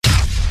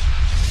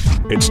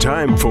It's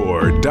time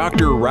for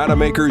Dr.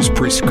 Rademacher's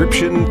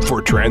Prescription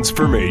for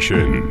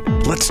Transformation.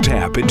 Let's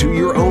tap into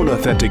your own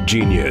authentic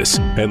genius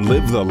and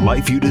live the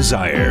life you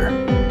desire. You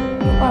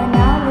are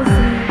now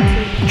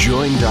listening to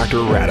Join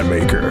Dr.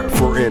 Rademacher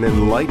for an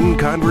enlightened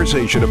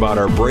conversation about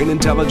our brain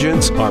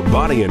intelligence, our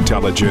body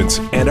intelligence,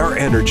 and our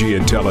energy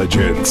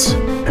intelligence.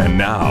 And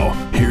now,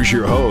 here's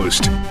your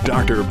host,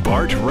 Dr.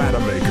 Bart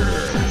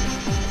Rademacher.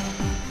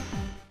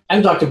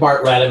 I'm Dr.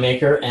 Bart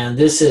Rademacher, and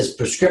this is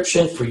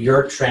Prescription for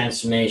Your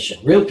Transformation.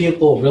 Real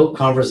people, real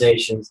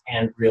conversations,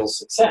 and real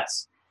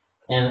success.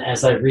 And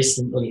as I've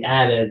recently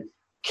added,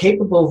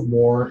 capable of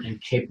more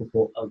and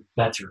capable of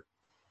better.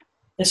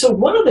 And so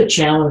one of the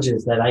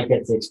challenges that I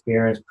get to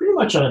experience pretty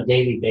much on a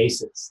daily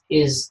basis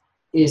is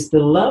the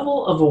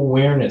level of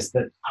awareness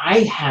that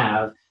I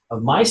have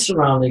of my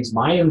surroundings,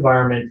 my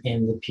environment,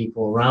 and the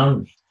people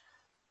around me.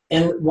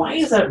 And why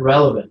is that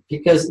relevant?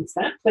 Because it's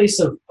that place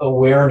of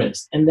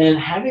awareness and then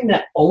having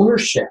that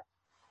ownership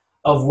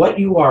of what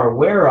you are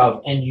aware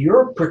of and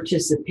your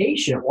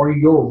participation or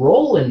your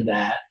role in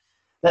that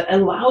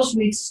allows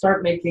me to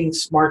start making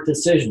smart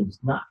decisions.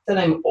 Not that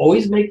I'm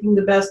always making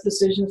the best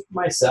decisions for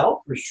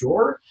myself, for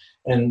sure,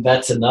 and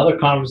that's another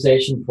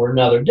conversation for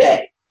another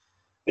day.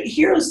 But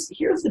here's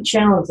the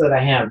challenge that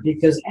I have,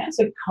 because as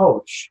a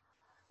coach,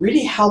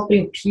 really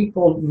helping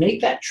people make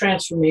that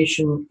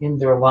transformation in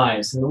their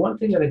lives. And the one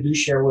thing that I do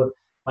share with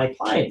my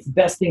clients, the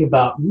best thing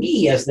about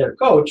me as their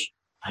coach,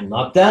 I'm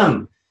not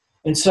them.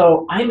 And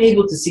so I'm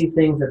able to see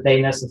things that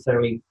they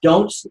necessarily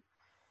don't see.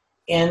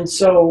 And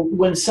so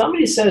when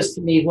somebody says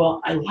to me, well,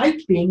 I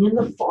like being in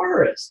the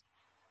forest,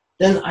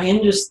 then I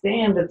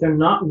understand that they're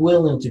not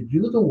willing to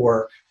do the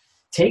work,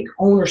 take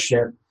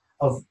ownership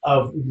of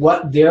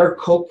what they're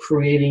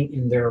co-creating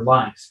in their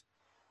life.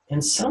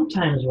 And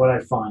sometimes what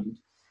I find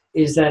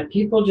is that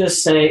people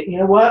just say, you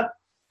know what,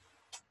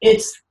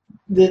 it's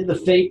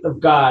the fate of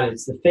God,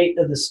 it's the fate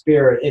of the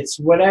Spirit, it's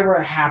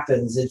whatever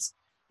happens, it's,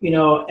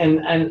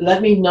 and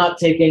let me not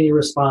take any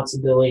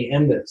responsibility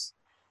in this.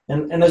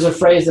 And there's a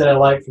phrase that I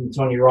like from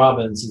Tony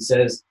Robbins. He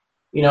says,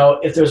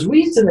 if there's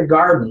weeds in the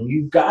garden,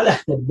 you've got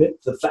to admit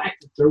the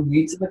fact that there are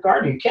weeds in the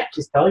garden. You can't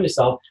just tell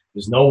yourself,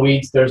 there's no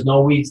weeds, there's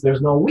no weeds,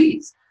 there's no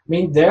weeds. I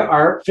mean, there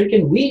are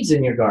freaking weeds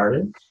in your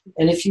garden.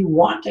 And if you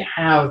want to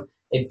have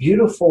a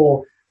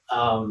beautiful,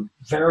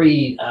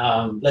 very,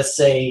 let's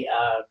say,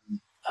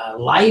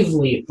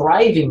 lively,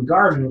 thriving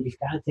garden, you've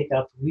got to take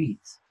out the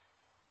weeds.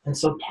 And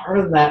so part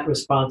of that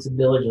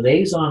responsibility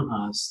lies on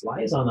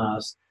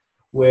us,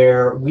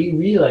 where we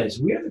realize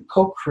we are the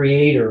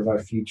co-creator of our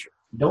future.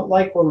 We don't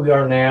like where we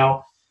are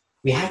now.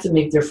 We have to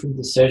make different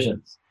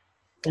decisions.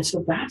 And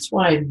so that's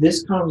why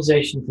this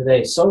conversation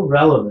today is so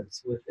relevant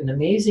with an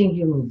amazing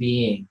human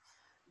being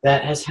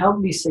that has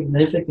helped me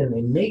significantly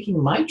in making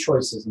my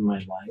choices in my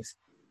life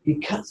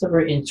because of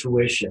her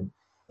intuition.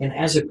 And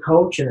as a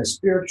coach and a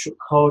spiritual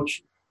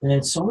coach, and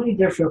in so many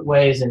different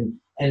ways, and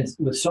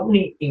with so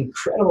many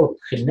incredible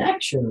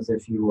connections,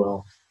 if you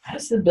will,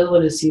 has the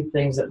ability to see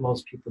things that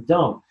most people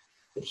don't.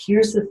 But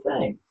here's the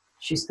thing,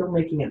 she's still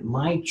making it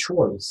my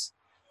choice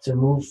to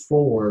move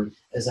forward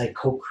as I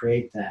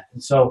co-create that.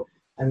 And so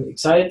I'm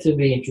excited to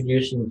be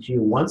introducing to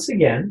you once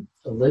again,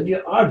 Olivia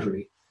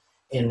Audrey,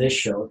 in this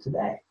show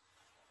today.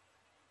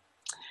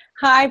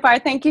 Hi,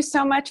 Bart. Thank you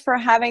so much for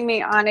having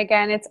me on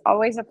again. It's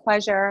always a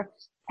pleasure.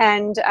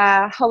 And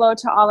hello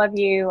to all of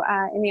you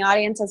in the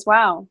audience as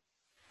well.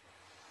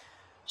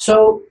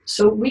 So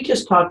we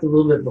just talked a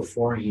little bit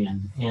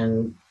beforehand,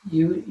 and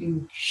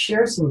you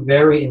shared some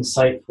very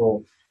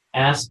insightful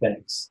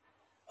aspects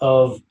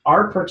of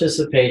our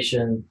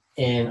participation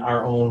in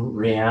our own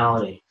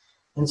reality.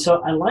 And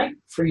so I'd like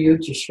for you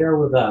to share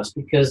with us,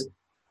 because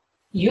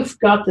you've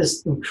got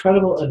this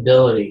incredible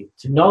ability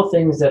to know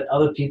things that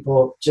other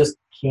people just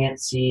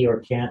can't see or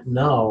can't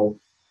know,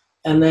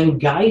 and then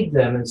guide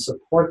them and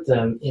support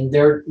them in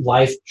their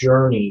life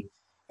journey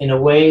in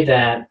a way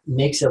that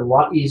makes it a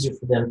lot easier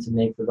for them to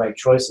make the right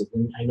choices.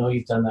 And I know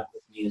you've done that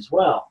with me as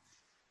well.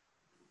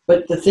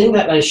 But the thing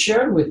that I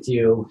shared with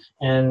you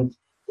and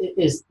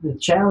is the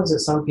challenge that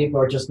some people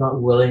are just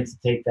not willing to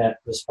take that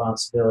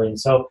responsibility. And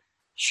so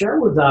share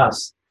with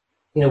us,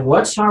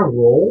 what's our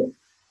role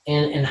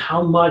and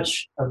how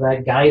much of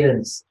that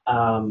guidance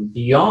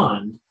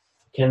beyond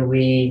can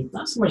we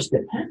not so much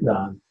depend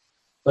on,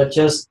 but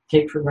just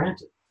take for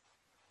granted?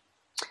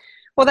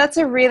 Well, that's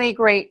a really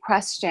great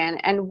question,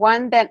 and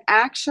one that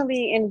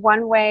actually in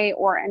one way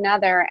or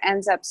another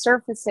ends up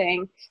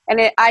surfacing,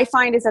 and I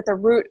find is at the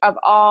root of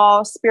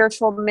all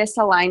spiritual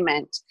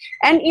misalignment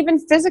and even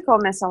physical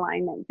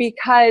misalignment,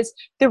 because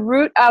the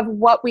root of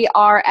what we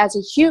are as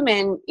a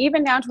human,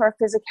 even down to our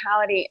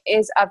physicality,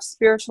 is of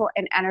spiritual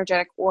and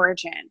energetic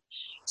origin.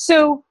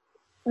 So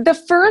the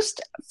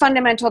first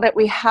fundamental that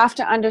we have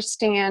to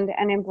understand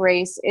and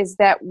embrace is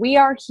that we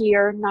are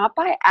here not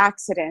by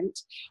accident,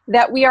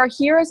 that we are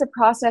here as a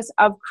process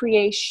of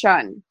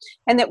creation,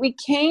 and that we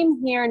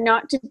came here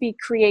not to be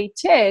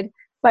created,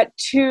 but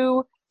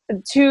to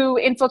to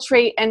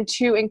infiltrate and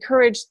to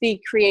encourage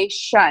the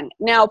creation.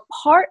 Now,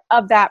 part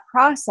of that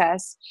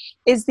process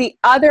is the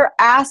other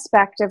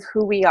aspect of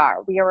who we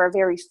are. We are a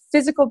very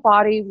physical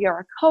body. We are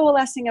a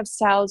coalescing of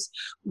cells.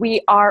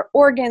 We are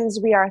organs.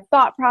 We are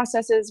thought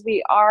processes.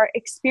 We are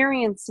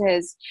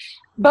experiences.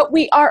 But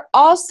we are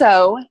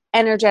also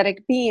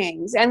energetic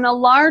beings. And the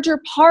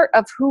larger part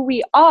of who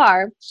we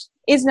are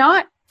is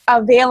not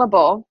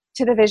available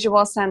to the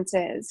visual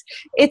senses.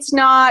 It's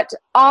not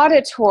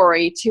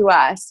auditory to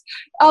us.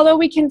 Although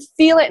we can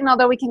feel it and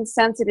although we can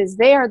sense it is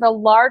there, the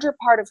larger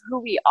part of who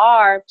we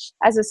are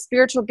as a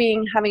spiritual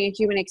being having a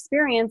human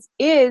experience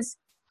is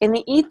in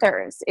the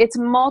ethers. It's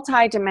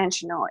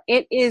multidimensional.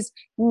 It is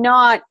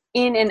not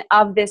in and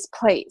of this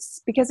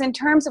place. Because in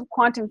terms of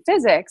quantum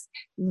physics,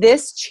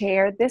 this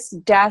chair, this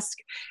desk,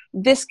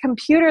 this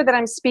computer that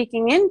I'm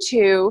speaking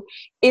into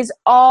is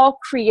all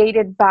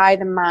created by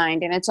the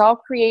mind. And it's all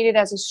created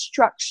as a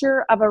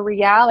structure of a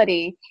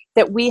reality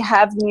that we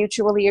have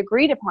mutually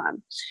agreed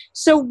upon.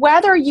 So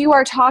whether you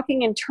are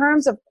talking in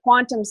terms of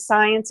quantum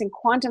science and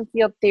quantum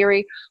field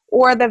theory,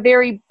 or the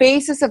very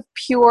basis of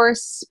pure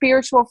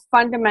spiritual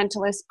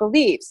fundamentalist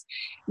beliefs,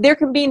 there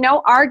can be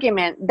no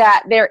argument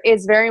that there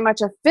is very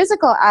much a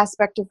physical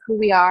aspect of who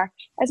we are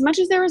as much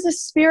as there is a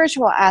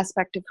spiritual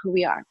aspect of who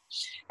we are.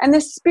 And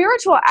the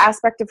spiritual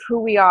aspect of who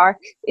we are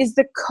is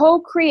the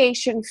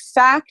co-creation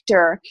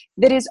factor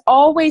that is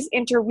always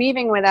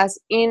interweaving with us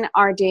in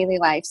our daily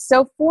life.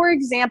 So for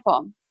example,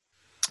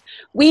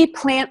 we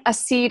plant a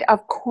seed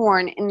of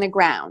corn in the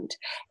ground,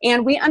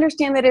 and we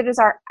understand that it is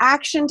our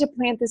action to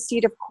plant the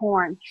seed of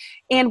corn,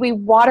 and we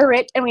water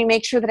it, and we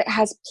make sure that it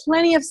has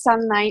plenty of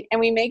sunlight, and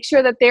we make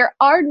sure that there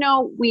are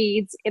no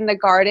weeds in the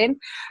garden.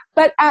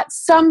 But at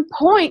some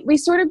point, we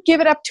sort of give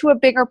it up to a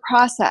bigger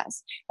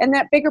process, and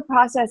that bigger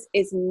process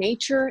is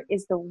nature,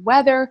 is the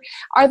weather,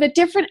 are the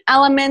different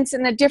elements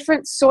and the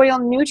different soil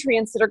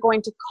nutrients that are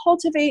going to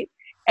cultivate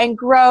and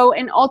grow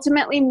and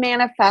ultimately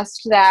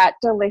manifest that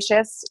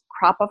delicious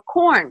crop of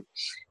corn.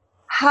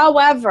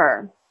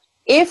 However,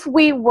 if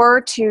we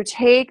were to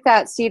take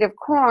that seed of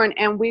corn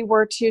and we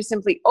were to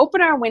simply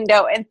open our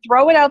window and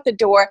throw it out the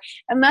door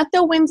and let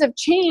the winds of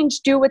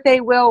change do what they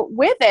will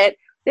with it,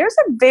 there's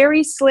a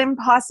very slim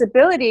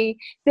possibility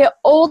that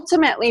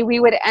ultimately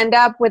we would end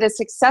up with a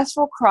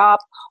successful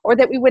crop, or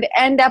that we would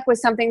end up with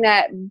something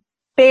that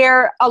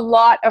bear a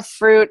lot of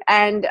fruit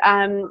and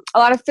a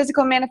lot of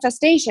physical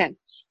manifestation.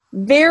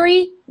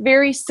 Very,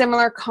 very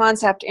similar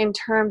concept in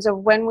terms of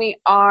when we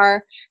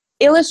are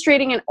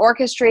illustrating and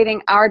orchestrating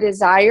our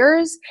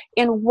desires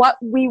in what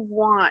we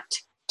want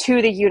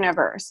to the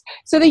universe.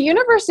 So the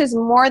universe is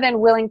more than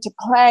willing to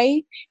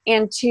play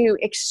and to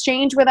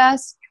exchange with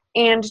us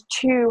and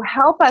to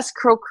help us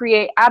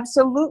co-create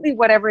absolutely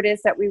whatever it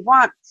is that we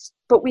want.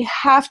 But we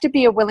have to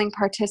be a willing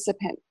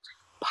participant.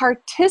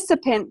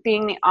 Participant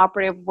being the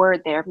operative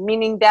word there,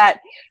 meaning that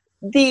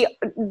the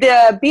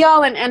be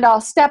all and end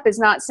all step is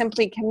not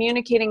simply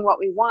communicating what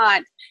we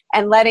want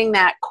and letting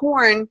that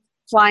corn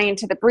fly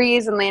into the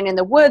breeze and land in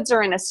the woods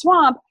or in a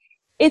swamp.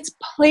 It's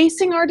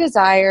placing our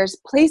desires,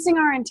 placing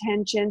our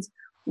intentions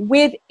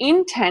with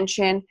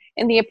intention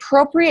in the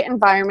appropriate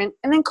environment,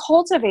 and then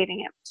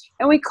cultivating it.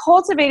 And we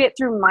cultivate it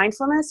through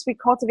mindfulness, we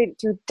cultivate it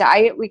through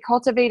diet, we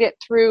cultivate it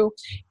through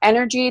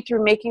energy,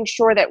 through making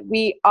sure that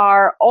we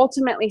are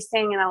ultimately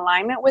staying in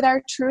alignment with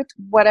our truth,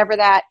 whatever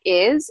that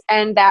is.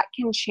 And that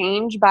can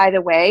change, by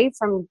the way,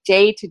 from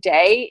day to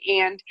day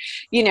and,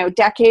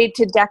 decade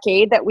to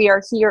decade that we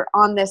are here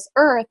on this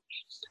earth.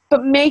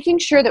 But making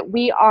sure that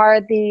we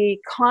are the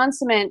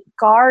consummate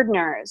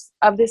gardeners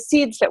of the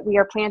seeds that we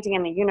are planting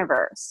in the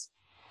universe.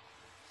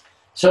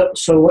 So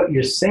what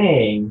you're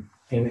saying,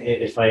 and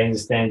if I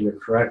understand you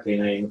correctly,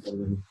 and I am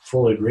in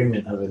full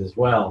agreement of it as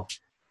well,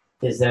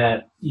 is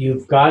that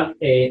you've got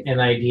an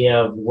idea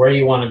of where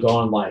you want to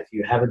go in life.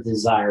 You have a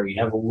desire,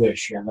 you have a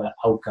wish, you have an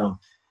outcome,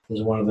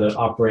 is one of the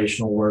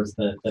operational words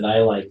that I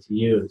like to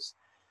use.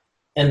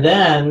 And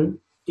then,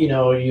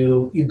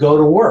 you go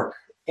to work.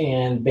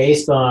 And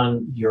based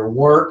on your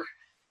work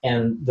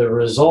and the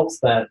results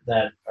that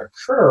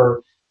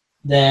occur,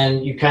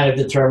 then you kind of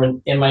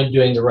determine, am I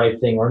doing the right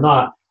thing or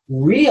not?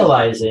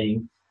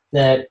 Realizing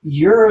that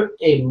you're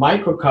a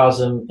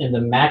microcosm in the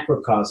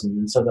macrocosm.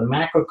 And so the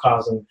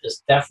macrocosm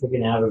is definitely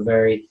going to have a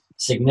very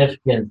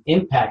significant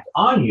impact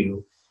on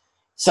you,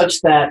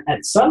 such that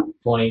at some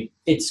point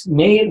it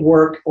may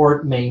work or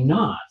it may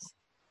not.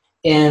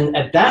 And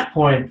at that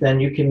point, then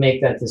you can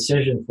make that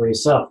decision for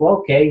yourself. Well,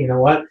 okay, you know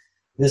what?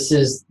 This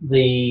is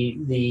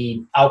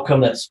the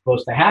outcome that's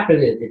supposed to happen.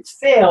 It's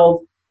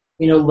failed.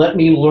 Let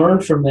me learn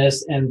from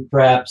this and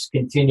perhaps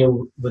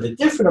continue with a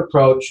different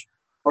approach,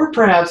 or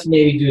perhaps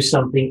maybe do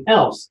something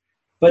else,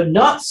 but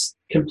not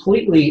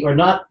completely, or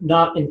not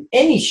in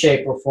any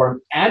shape or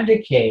form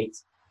abdicate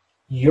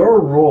your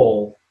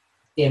role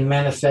in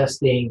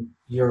manifesting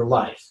your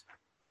life.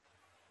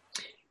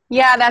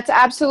 Yeah, that's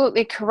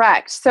absolutely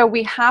correct. So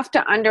we have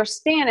to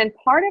understand, and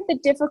part of the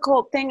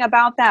difficult thing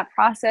about that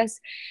process,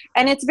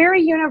 and it's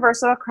very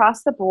universal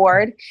across the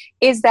board,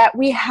 is that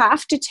we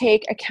have to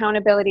take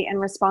accountability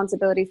and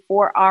responsibility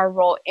for our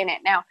role in it.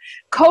 Now,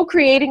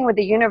 co-creating with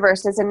the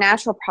universe is a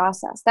natural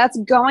process. That's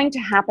going to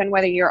happen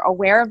whether you're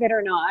aware of it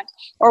or not,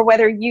 or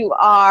whether you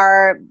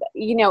are,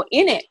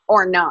 in it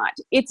or not.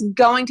 It's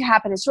going to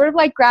happen. It's sort of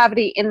like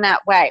gravity in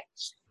that way.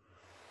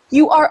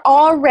 You are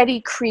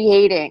already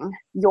creating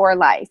your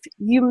life.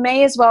 You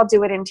may as well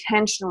do it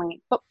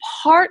intentionally. But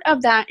part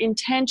of that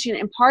intention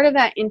and part of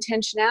that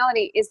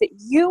intentionality is that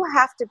you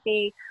have to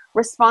be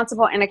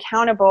responsible and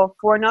accountable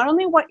for not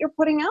only what you're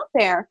putting out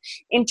there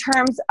in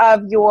terms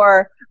of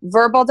your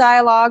verbal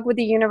dialogue with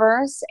the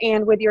universe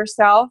and with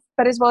yourself,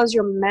 but as well as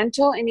your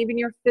mental and even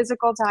your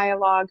physical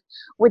dialogue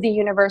with the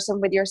universe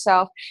and with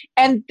yourself.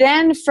 And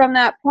then from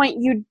that point,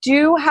 you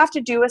do have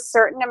to do a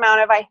certain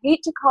amount of, I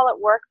hate to call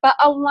it work, but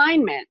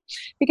alignment,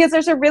 because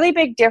there's a really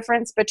big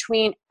difference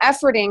between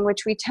efforting,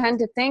 which we tend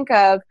to think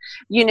of,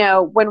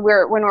 when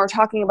we're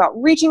talking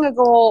about reaching a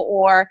goal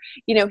or,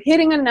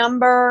 hitting a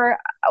number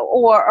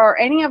or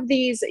any of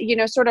these,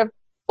 sort of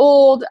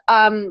old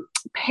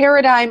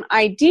paradigm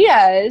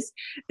ideas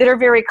that are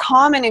very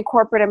common in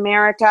corporate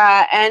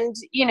America and,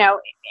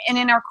 and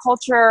in our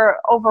culture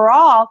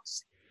overall.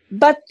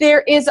 But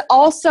there is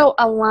also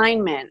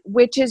alignment,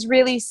 which is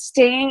really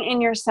staying in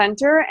your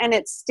center, and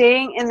it's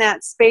staying in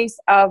that space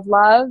of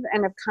love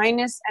and of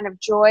kindness and of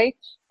joy.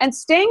 And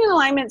staying in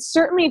alignment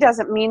certainly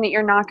doesn't mean that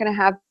you're not going to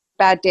have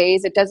bad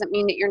days. It doesn't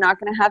mean that you're not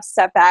going to have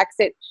setbacks.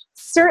 It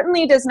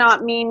certainly does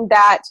not mean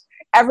that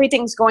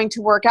everything's going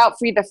to work out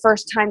for you the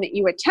first time that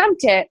you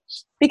attempt it,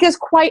 because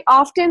quite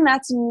often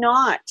that's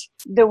not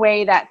the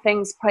way that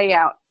things play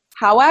out.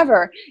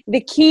 However, the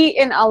key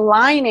in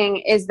aligning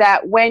is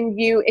that when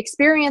you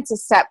experience a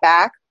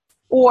setback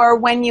or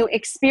when you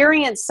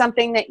experience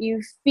something that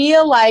you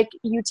feel like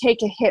you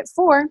take a hit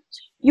for,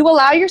 you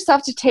allow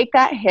yourself to take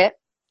that hit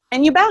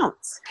and you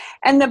bounce.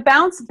 And the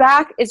bounce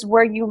back is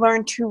where you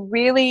learn to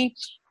really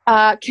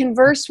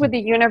converse with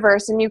the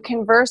universe, and you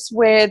converse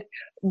with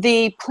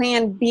the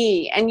plan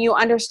B, and you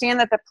understand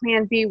that the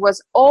plan B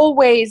was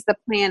always the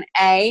plan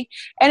A,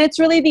 and it's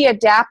really the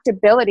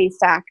adaptability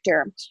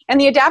factor.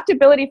 And the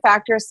adaptability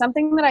factor is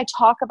something that I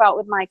talk about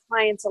with my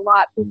clients a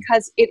lot,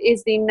 because it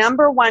is the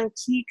number one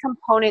key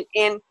component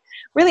in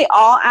really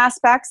all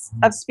aspects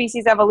of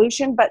species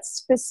evolution. But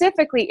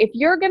specifically, if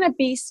you're going to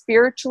be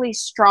spiritually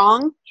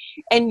strong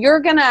and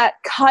you're going to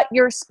cut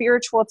your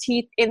spiritual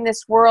teeth in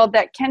this world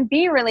that can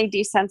be really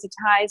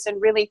desensitized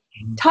and really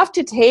tough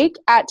to take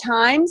at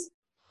times,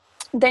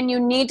 then you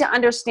need to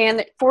understand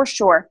that for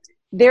sure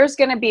there's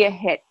going to be a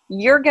hit.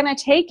 You're going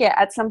to take it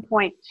at some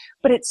point,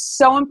 but it's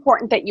so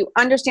important that you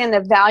understand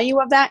the value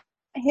of that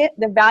hit,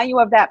 the value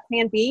of that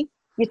plan B.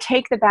 You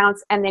take the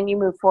bounce and then you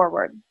move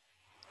forward.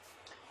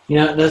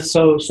 That's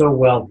so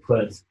well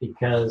put,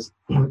 because,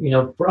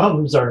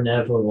 problems are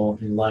inevitable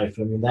in life.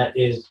 I mean, that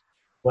is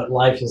what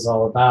life is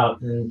all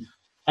about. And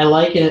I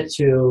liken it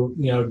to,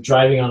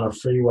 driving on a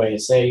freeway.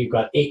 Say you've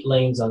got 8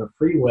 lanes on a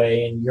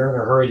freeway and you're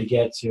in a hurry to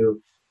get to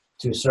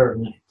a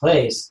certain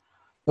place.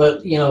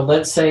 But,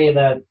 let's say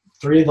that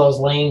 3 of those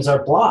lanes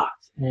are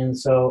blocked. And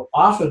so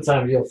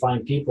oftentimes you'll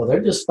find people,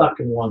 they're just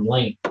stuck in one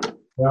lane.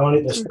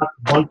 They're stuck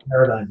in one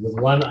paradigm with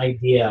one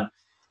idea.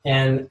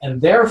 And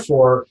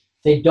therefore,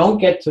 they don't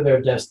get to their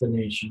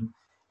destination.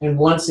 And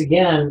once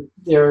again,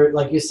 they're,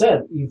 like you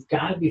said, you've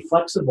got to be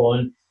flexible.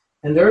 And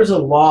there's a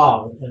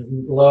law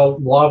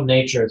of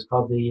nature. It's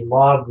called the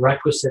law of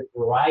requisite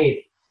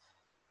variety.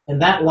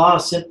 And that law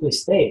simply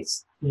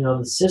states,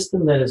 the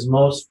system that is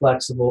most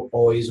flexible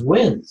always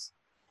wins.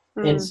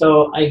 And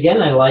so,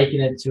 again, I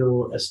liken it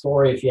to a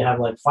story. If you have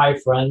like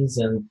 5 friends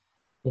and,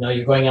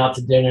 you're going out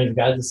to dinner, and you've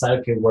got to decide,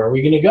 okay, where are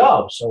we going to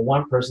go? So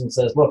one person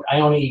says, look,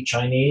 I only eat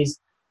Chinese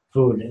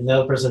food. And the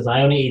other person says,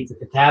 I only eat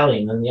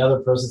Italian. And the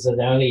other person says,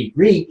 I only eat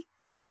Greek.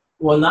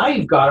 Well, now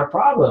you've got a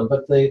problem.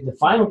 But the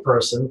final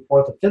person,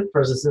 4th or 5th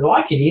person, says,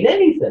 I can eat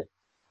anything.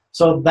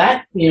 So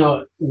that,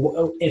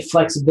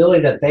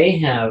 flexibility that they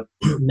have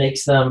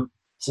makes them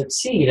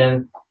succeed.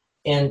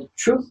 And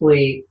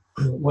truthfully,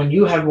 when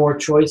you have more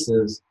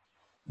choices,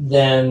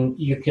 then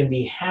you can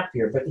be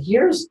happier. But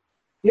here's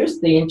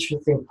the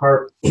interesting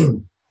part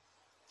in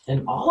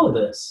all of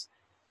this.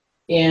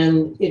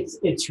 And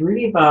it's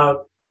really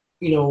about,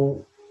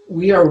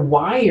 we are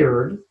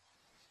wired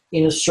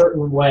in a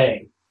certain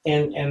way.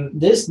 And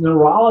this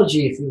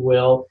neurology, if you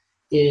will,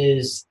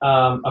 is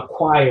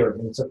acquired.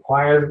 And it's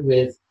acquired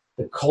with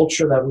the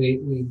culture that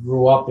we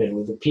grew up in,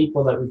 with the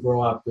people that we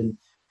grew up in,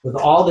 with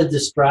all the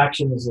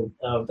distractions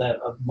of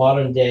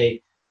modern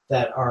day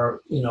that are,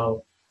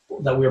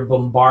 that we're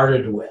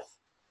bombarded with.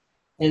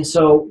 And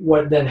so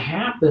what then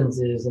happens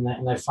is,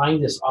 and I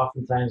find this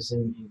oftentimes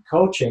in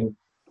coaching,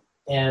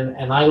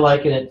 and I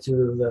liken it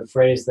to the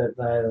phrase that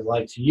I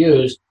like to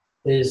use,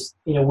 is,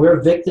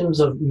 we're victims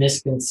of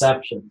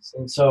misconceptions.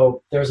 And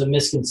so there's a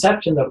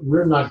misconception that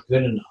we're not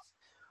good enough,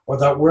 or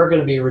that we're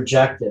going to be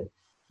rejected.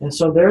 And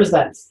so there's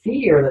that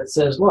fear that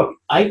says, look,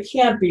 I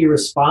can't be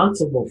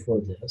responsible for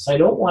this. I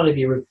don't want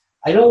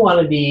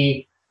to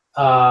be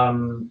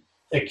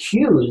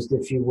accused,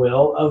 if you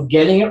will, of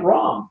getting it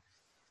wrong.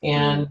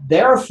 And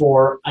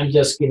therefore, I'm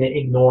just going to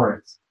ignore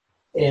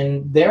it.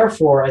 And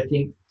therefore, I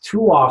think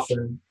too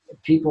often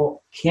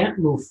people can't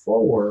move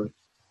forward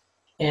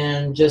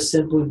and just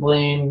simply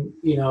blame,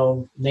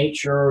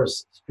 nature or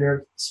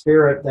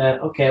spirit that,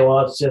 okay, well,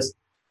 it's just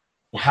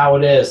how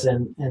it is.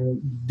 And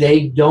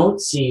they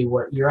don't see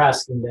what you're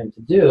asking them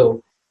to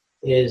do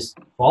is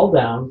fall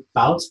down,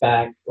 fall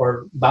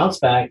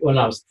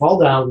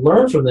down,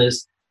 learn from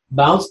this,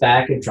 bounce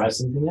back and try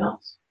something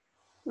else.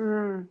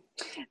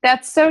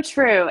 That's so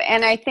true.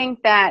 And I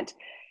think that,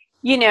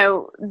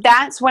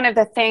 that's one of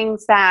the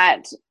things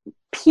that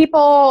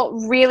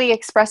people really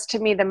express to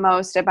me the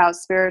most about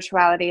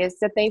spirituality is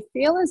that they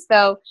feel as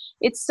though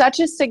it's such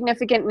a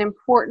significant and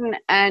important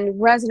and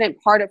resonant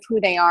part of who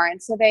they are.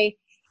 And so they,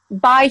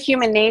 by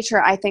human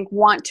nature, I think,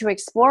 want to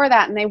explore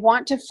that, and they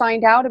want to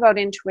find out about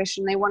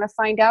intuition. They want to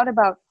find out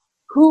about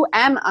who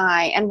am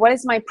I and what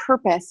is my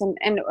purpose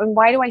and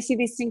why do I see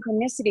these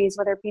synchronicities,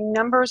 whether it be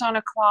numbers on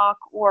a clock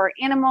or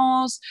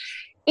animals,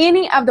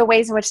 any of the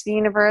ways in which the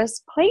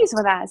universe plays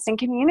with us and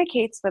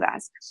communicates with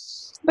us.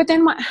 But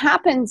then what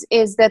happens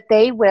is that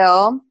they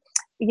will,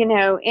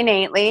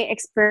 innately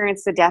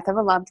experience the death of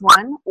a loved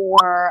one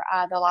or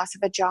the loss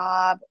of a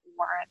job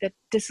or the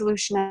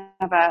dissolution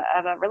of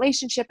a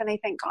relationship. And they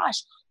think,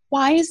 gosh,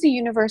 why is the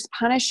universe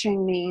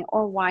punishing me?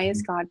 Or why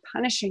is God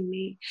punishing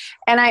me?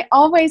 And I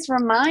always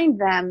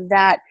remind them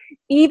that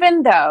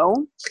even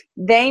though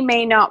they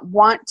may not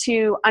want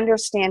to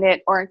understand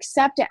it or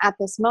accept it at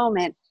this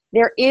moment,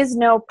 there is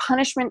no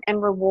punishment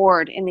and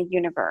reward in the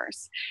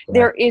universe. Right.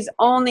 There is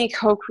only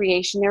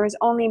co-creation. There is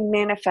only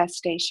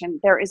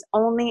manifestation. There is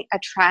only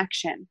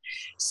attraction.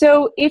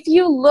 So if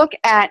you look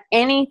at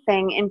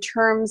anything in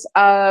terms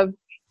of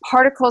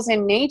particles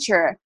in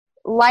nature,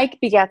 like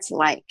begets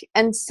like.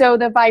 And so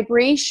the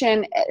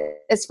vibration,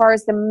 as far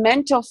as the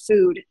mental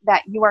food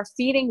that you are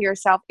feeding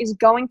yourself, is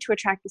going to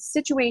attract the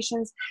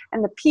situations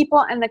and the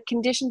people and the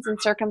conditions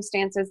and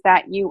circumstances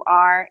that you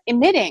are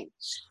emitting.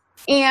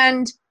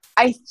 And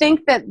I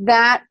think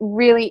that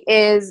really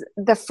is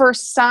the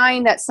first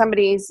sign that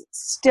somebody's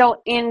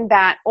still in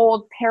that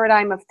old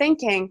paradigm of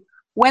thinking,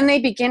 when they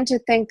begin to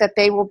think that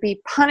they will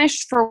be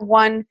punished for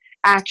one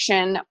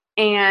action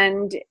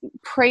and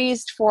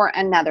praised for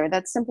another.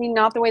 That's simply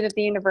not the way that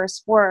the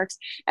universe works.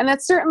 And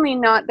that's certainly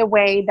not the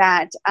way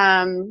that,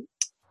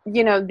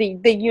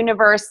 the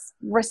universe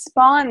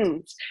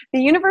responds.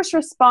 The universe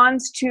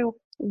responds to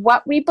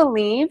what we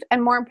believe,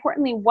 and more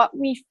importantly, what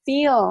we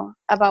feel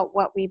about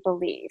what we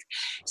believe.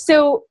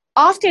 So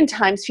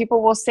oftentimes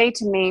people will say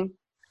to me,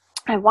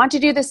 I want to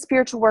do this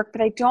spiritual work, but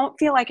I don't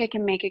feel like I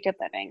can make a good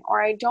living,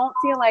 or I don't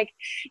feel like,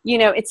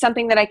 it's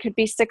something that I could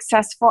be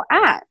successful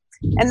at.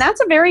 And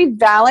that's a very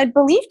valid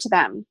belief to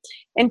them.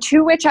 And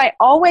to which I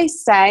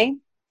always say,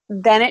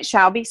 then it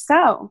shall be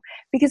so.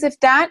 Because if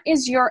that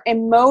is your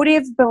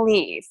emotive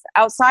belief,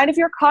 outside of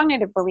your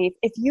cognitive belief,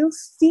 if you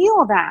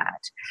feel that,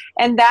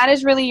 and that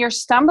is really your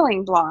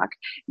stumbling block,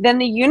 then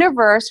the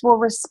universe will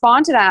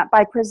respond to that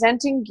by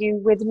presenting you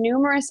with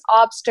numerous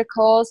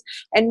obstacles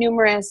and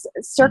numerous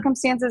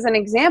circumstances and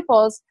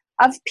examples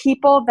of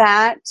people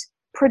that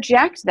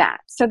project that,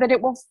 so that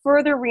it will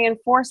further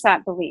reinforce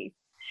that belief.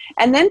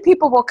 And then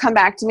people will come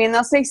back to me and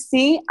they'll say,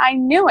 see, I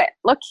knew it.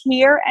 Look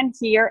here and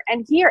here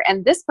and here.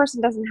 And this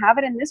person doesn't have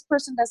it, and this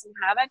person doesn't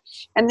have it.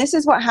 And this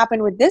is what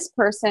happened with this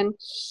person.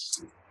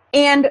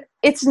 And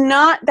it's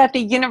not that the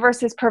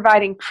universe is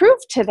providing proof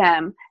to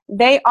them.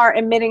 They are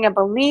emitting a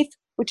belief,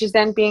 which is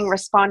then being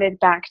responded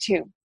back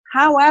to.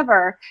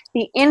 However,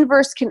 the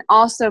inverse can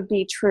also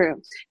be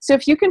true. So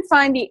if you can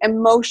find the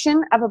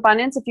emotion of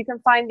abundance, if you can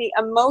find the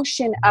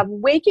emotion of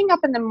waking up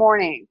in the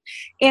morning,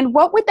 and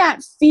what would that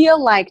feel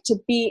like to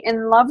be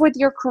in love with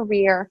your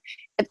career,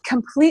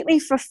 completely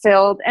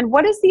fulfilled, and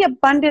what is the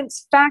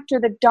abundance factor,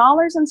 the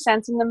dollars and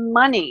cents and the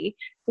money,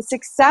 the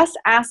success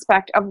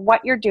aspect of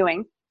what you're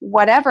doing,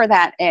 whatever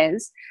that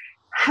is,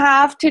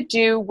 have to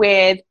do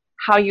with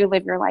how you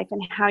live your life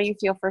and how you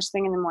feel first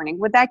thing in the morning?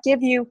 Would that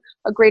give you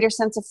a greater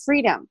sense of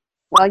freedom?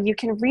 Well, you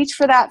can reach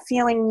for that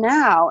feeling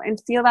now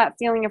and feel that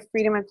feeling of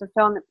freedom and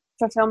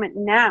fulfillment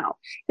now.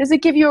 Does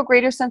it give you a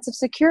greater sense of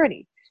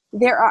security?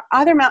 There are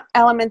other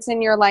elements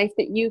in your life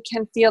that you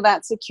can feel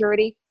that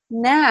security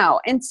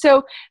now. And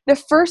so the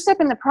first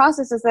step in the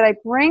process is that I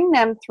bring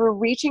them through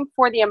reaching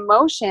for the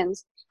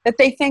emotions that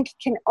they think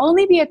can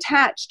only be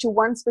attached to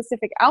one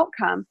specific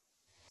outcome,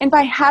 and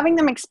by having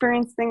them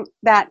experiencing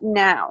that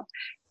now.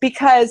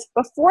 Because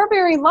before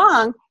very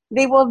long,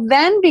 they will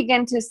then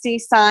begin to see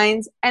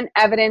signs and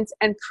evidence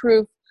and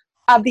proof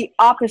of the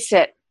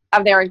opposite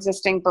of their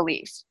existing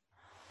beliefs.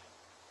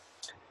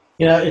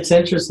 It's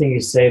interesting you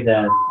say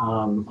that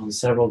on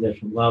several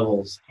different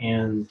levels.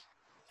 And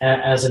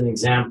as an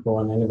example,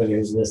 and anybody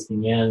who's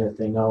listening in, if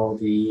they know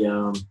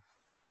the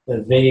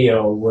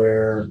video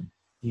where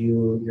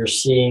you're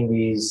seeing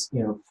these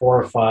 4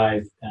 or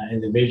 5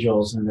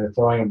 individuals, and they're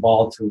throwing a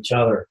ball to each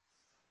other.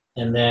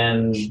 and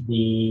then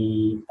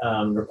the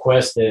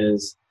request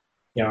is,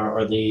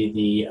 or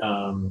the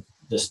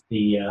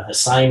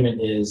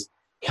assignment is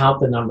count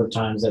the number of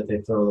times that they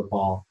throw the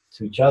ball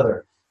to each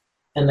other.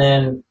 And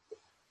then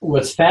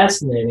what's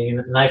fascinating,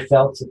 and I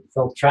felt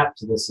trapped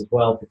to this as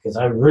well because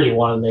I really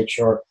wanted to make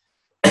sure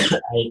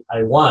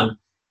I won.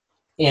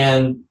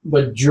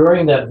 But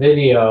during that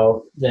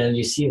video, then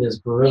you see this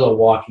gorilla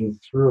walking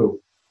through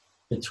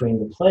between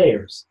the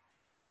players.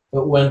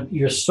 But when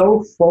you're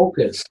so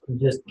focused on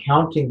just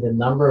counting the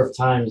number of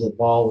times the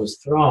ball was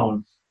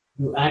thrown,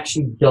 you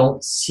actually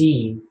don't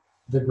see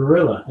the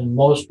gorilla. And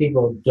most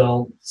people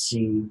don't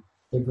see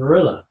the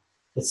gorilla.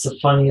 It's the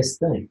funniest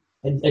thing.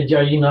 And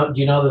do you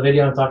know the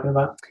video I'm talking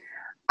about?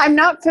 I'm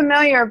not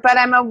familiar, but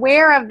I'm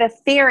aware of the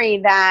theory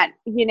that,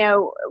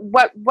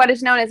 what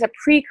is known as a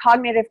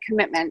precognitive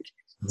commitment.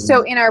 Mm-hmm.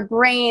 So in our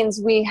brains,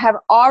 we have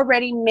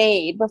already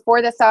made,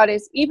 before the thought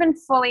is even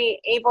fully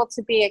able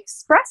to be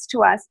expressed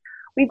to us,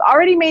 we've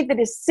already made the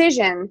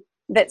decision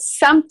that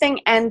something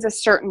ends a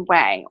certain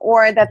way,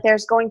 or that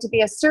there's going to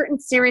be a certain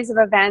series of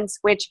events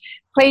which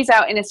plays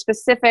out in a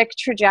specific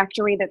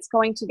trajectory that's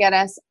going to get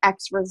us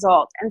X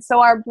result. And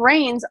so our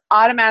brains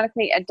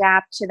automatically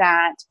adapt to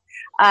that.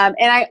 And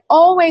I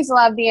always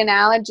love the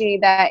analogy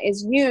that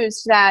is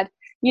used that,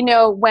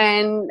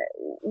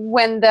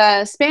 when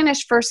the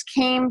Spanish first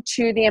came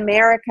to the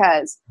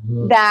Americas,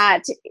 mm-hmm.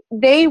 that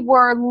they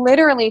were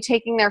literally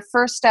taking their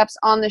first steps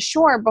on the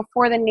shore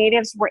before the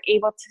natives were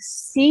able to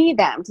see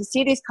them, to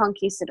see these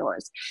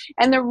conquistadors.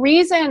 And the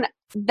reason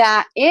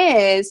that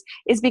is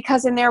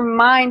because in their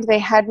mind, they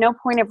had no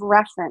point of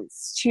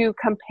reference to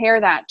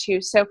compare that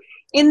to. So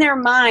in their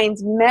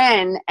minds,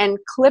 men and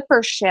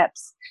clipper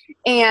ships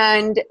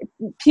and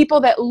people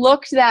that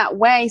looked that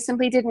way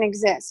simply didn't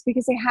exist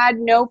because they had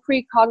no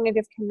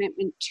precognitive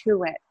commitment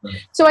to it.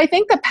 Right. So I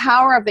think the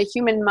power of the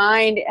human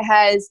mind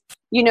has,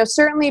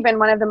 certainly been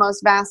one of the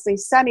most vastly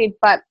studied,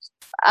 but,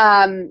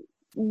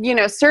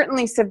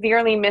 certainly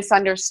severely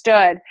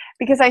misunderstood,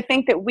 because I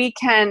think that we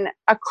can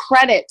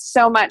accredit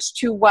so much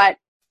to what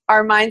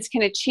our minds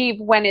can achieve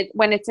when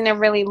it's in a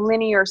really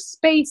linear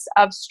space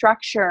of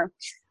structure.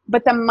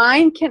 But the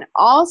mind can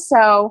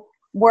also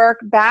work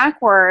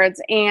backwards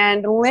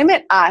and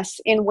limit us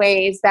in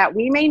ways that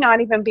we may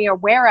not even be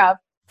aware of,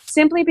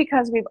 simply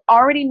because we've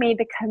already made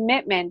the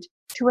commitment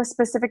to a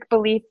specific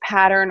belief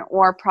pattern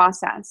or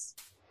process.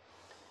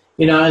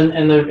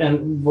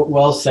 And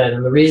well said.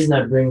 And the reason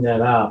I bring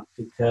that up,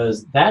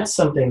 because that's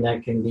something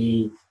that can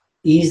be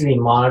easily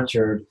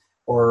monitored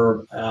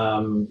or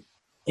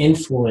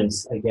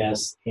influenced, I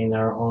guess, in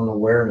our own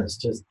awareness.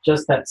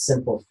 Just that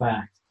simple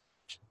fact.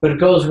 But it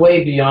goes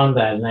way beyond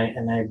that,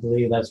 and I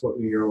believe that's what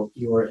you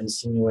were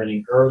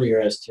insinuating earlier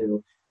as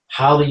to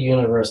how the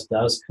universe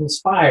does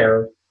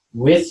conspire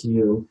with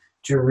you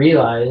to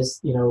realize,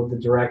 the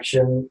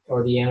direction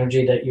or the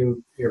energy that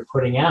you're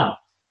putting out.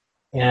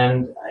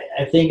 And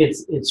I think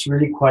it's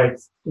really quite,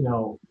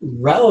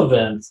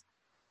 relevant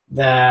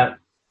that,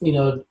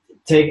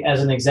 take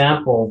as an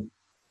example,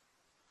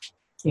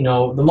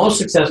 the most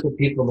successful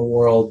people in the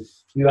world,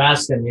 you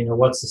ask them,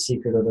 what's the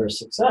secret of their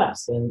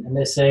success? And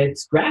they say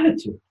it's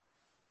gratitude.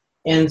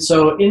 And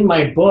so in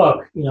my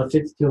book,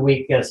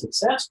 52-week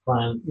success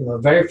plan, the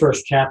very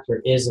first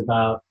chapter is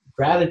about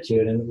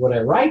gratitude. And what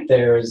I write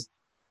there is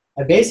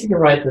I basically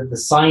write the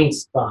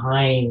science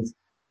behind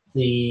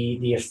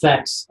the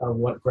effects of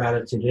what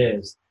gratitude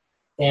is.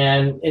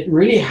 And it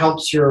really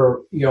helps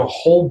your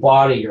whole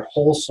body, your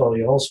whole soul,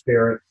 your whole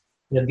spirit,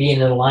 be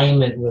in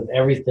alignment with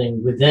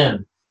everything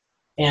within.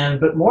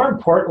 But more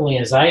importantly,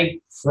 as I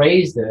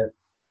phrased it,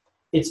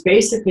 it's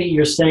basically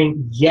you're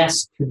saying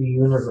yes to the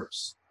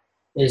universe.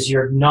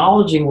 You're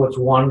acknowledging what's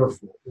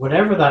wonderful,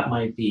 whatever that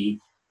might be,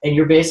 and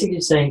you're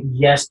basically saying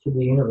yes to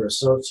the universe.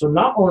 So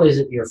not only is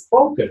it your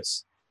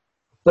focus,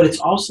 but it's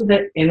also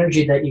that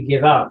energy that you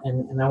give out.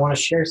 And I want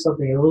to share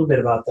something a little bit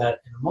about that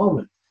in a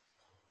moment.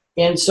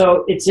 And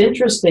so it's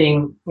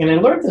interesting, and I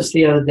learned this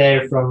the other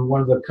day from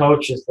one of the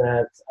coaches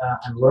that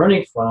I'm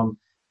learning from.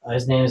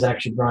 His name is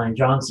actually Brian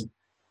Johnson.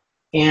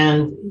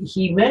 And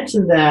he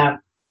mentioned that,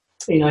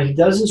 he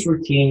does this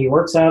routine. He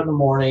works out in the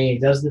morning. He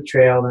does the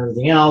trail and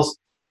everything else.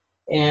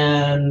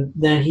 And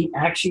then he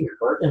actually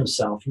hurt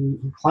himself. He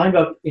climbed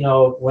up,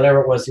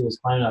 whatever it was he was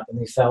climbing up, and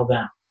he fell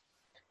down.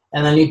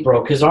 And then he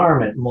broke his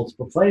arm at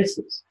multiple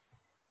places.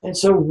 And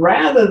so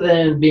rather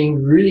than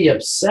being really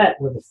upset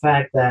with the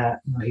fact that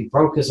he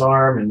broke his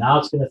arm and now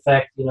it's going to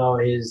affect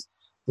his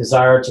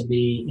desire to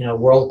be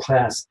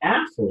world-class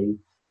athlete,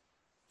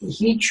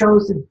 he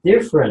chose a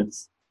different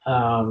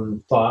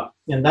thought,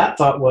 and that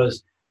thought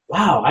was,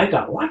 wow, I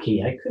got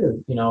lucky. I could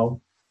have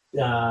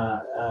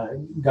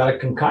got a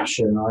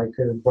concussion, or I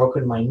could have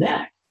broken my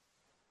neck.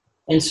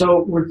 And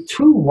so we're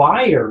too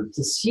wired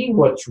to see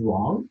what's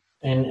wrong,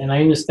 and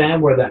I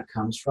understand where that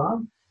comes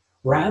from,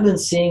 rather than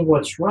seeing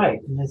what's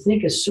right. And I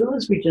think as soon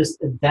as we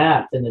just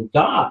adapt and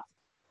adopt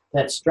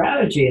that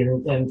strategy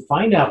and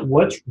find out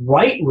what's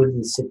right with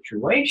the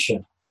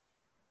situation,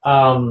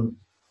 rather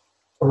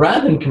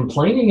than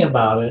complaining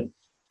about it,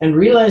 and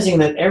realizing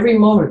that every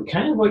moment,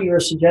 kind of what you were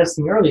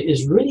suggesting earlier,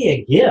 is really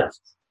a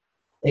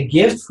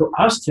gift for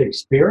us to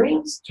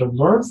experience, to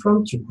learn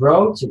from, to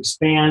grow, to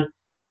expand,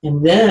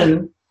 and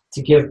then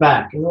to give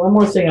back. And one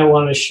more thing I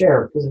want to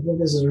share, because I think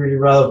this is really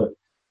relevant.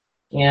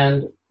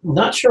 And I'm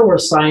not sure where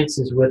science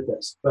is with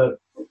this, but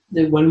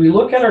when we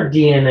look at our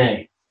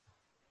DNA,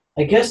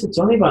 I guess it's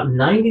only about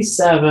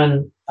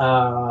 97%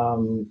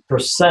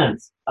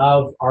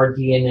 of our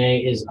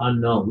DNA is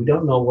unknown. We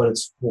don't know what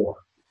it's for.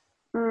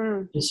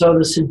 And so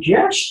the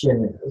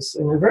suggestion is,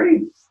 and a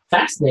very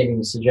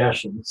fascinating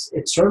suggestion,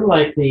 it's sort of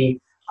like the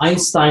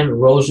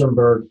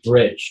Einstein-Rosenberg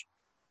bridge.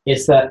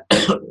 It's that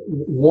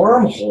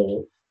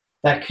wormhole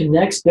that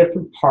connects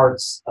different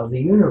parts of the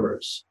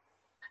universe.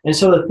 And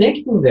so the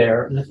thinking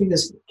there, and I think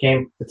this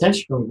came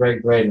potentially from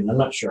Greg Braden, I'm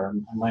not sure, I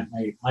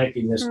might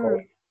be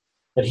misquoting,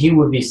 but he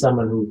would be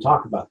someone who would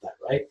talk about that,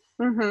 right?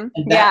 Mm-hmm.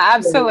 Yeah,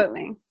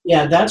 absolutely.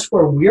 That's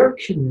where we're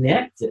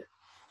connected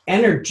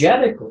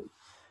energetically.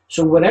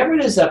 So whatever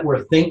it is that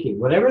we're thinking,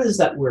 whatever it is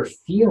that we're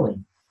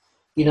feeling,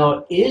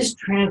 is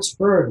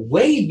transferred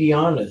way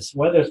beyond us,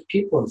 whether it's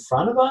people in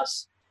front of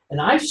us. And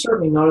I've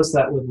certainly noticed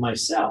that with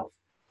myself.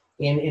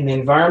 In the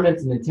environment,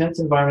 in intense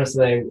environments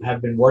that I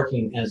have been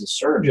working as a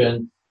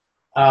surgeon,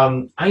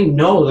 I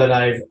know that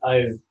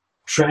I've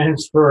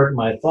transferred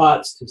my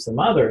thoughts to some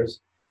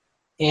others,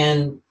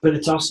 but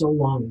it's also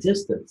long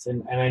distance,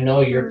 and I know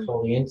you're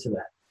totally into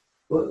that.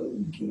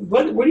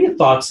 What are your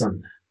thoughts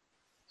on that?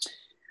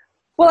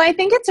 Well, I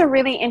think it's a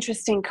really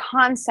interesting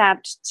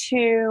concept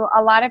to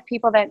a lot of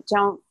people that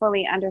don't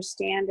fully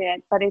understand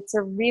it, but it's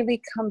a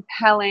really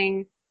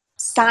compelling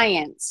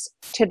science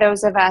to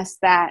those of us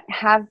that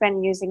have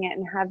been using it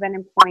and have been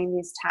employing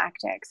these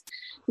tactics.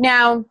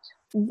 Now,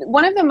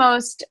 one of the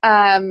most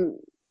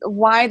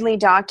widely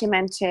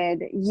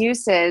documented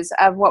uses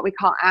of what we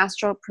call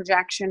astral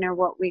projection, or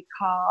what we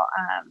call,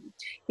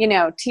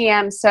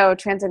 TM, so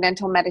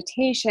transcendental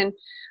meditation,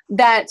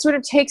 that sort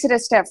of takes it a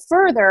step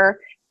further,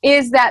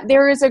 is that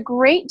there is a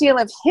great deal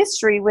of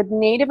history with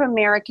Native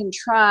American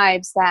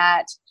tribes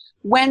that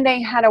when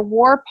they had a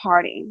war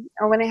party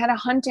or when they had a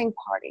hunting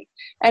party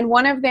and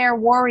one of their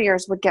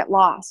warriors would get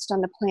lost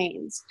on the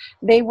plains,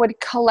 they would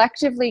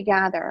collectively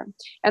gather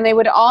and they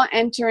would all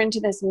enter into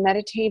this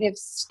meditative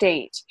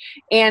state,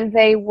 and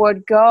they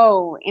would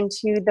go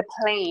into the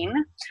plane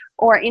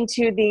or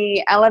into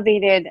the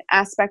elevated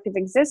aspect of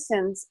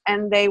existence,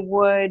 and they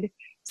would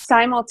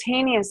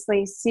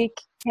simultaneously seek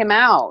him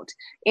out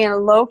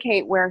and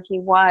locate where he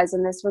was.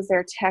 And this was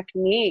their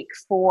technique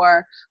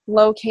for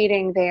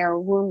locating their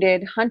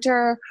wounded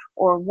hunter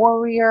or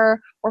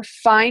warrior, or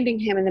finding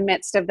him in the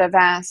midst of the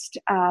vast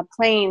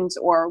plains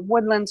or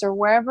woodlands or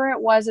wherever it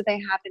was that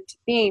they happened to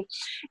be.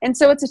 And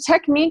so it's a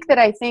technique that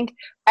I think,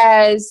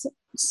 as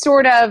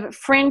sort of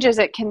fringe as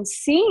it can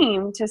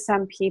seem to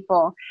some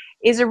people,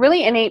 is a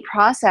really innate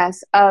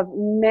process of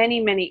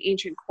many, many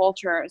ancient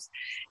cultures.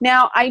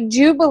 Now, I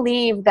do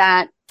believe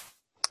that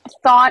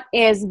thought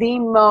is the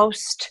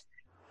most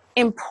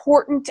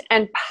important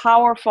and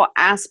powerful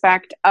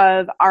aspect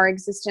of our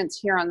existence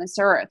here on this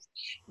earth.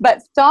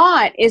 But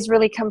thought is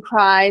really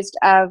comprised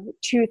of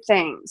two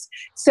things.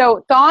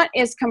 So thought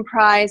is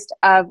comprised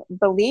of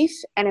belief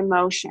and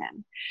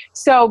emotion.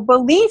 So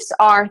beliefs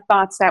are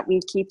thoughts that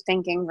we keep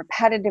thinking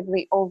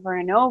repetitively over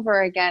and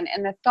over again.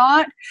 And the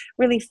thought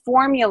really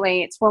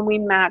formulates when we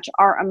match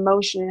our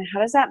emotion. And how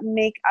does that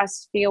make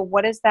us feel?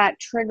 What does that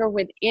trigger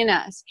within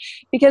us?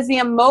 Because the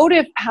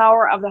emotive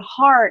power of the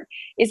heart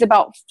is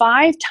about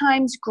 5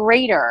 times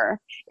greater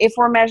if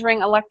we're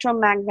measuring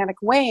electromagnetic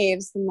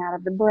waves than that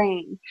of the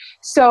brain.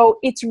 So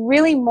it's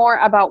really more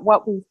about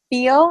what we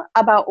feel,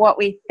 about what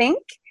we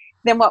think,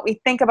 than what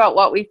we think about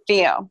what we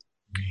feel.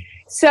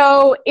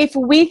 So if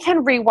we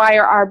can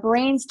rewire our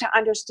brains to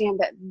understand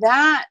that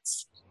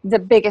that's the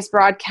biggest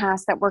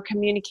broadcast that we're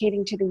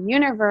communicating to the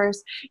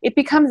universe, it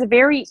becomes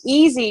very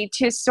easy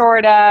to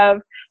sort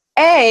of,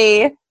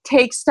 A,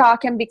 take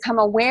stock and become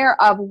aware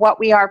of what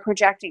we are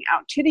projecting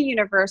out to the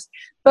universe,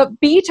 but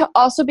B, to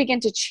also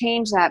begin to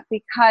change that,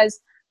 because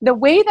the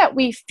way that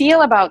we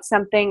feel about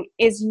something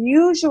is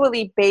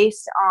usually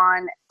based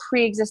on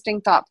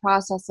pre-existing thought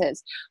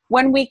processes.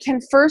 When we can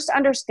first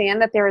understand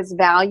that there is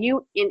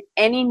value in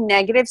any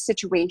negative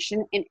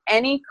situation, in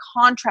any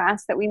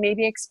contrast that we may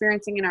be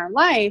experiencing in our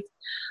life,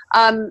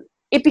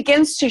 it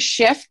begins to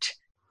shift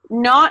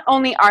not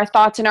only our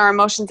thoughts and our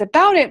emotions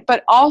about it,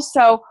 but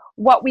also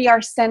what we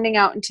are sending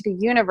out into the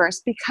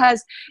universe,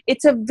 because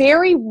it's a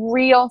very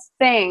real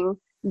thing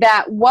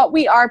that what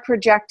we are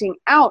projecting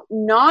out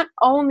not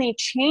only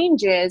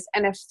changes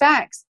and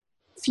affects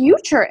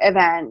future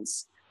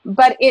events,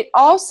 but it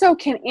also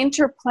can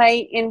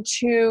interplay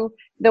into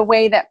the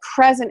way that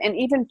present and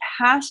even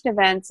past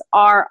events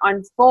are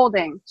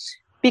unfolding.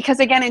 Because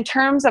again, in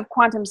terms of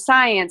quantum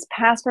science,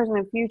 past, present,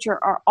 and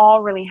future are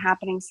all really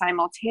happening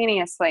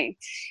simultaneously.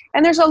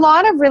 And there's a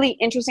lot of really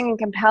interesting and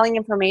compelling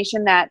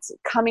information that's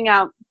coming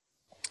out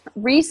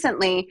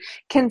recently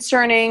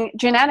concerning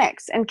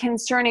genetics and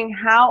concerning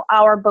how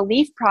our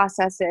belief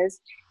processes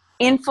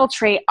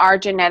infiltrate our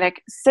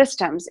genetic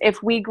systems.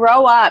 If we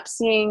grow up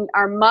seeing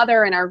our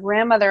mother and our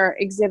grandmother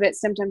exhibit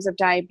symptoms of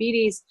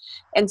diabetes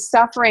and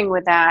suffering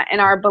with that, and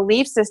our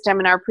belief system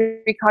and our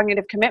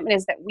precognitive commitment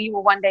is that we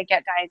will one day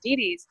get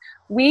diabetes,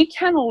 we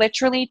can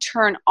literally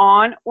turn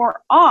on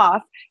or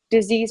off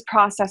disease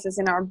processes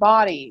in our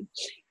body.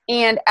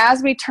 And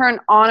as we turn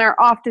on or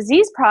off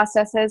disease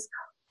processes,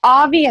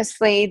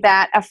 obviously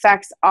that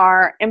affects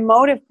our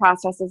emotive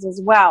processes as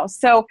well.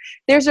 So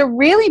there's a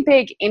really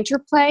big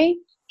interplay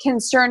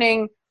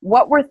concerning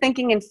what we're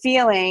thinking and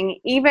feeling,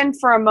 even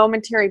for a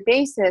momentary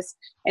basis,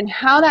 and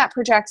how that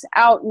projects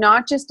out,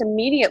 not just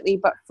immediately,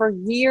 but for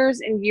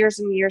years and years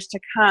and years to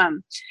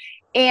come.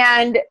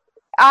 And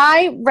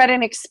I read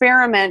an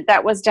experiment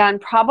that was done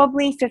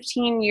probably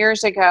 15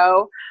 years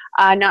ago,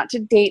 not to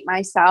date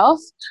myself,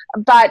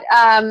 but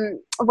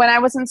when I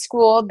was in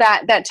school,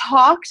 that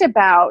talked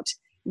about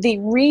the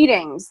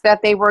readings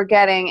that they were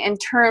getting in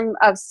terms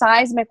of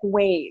seismic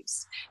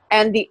waves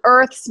and the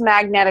Earth's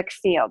magnetic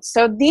field.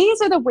 So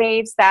these are the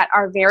waves that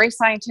are very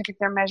scientific.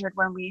 They're measured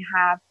when we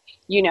have,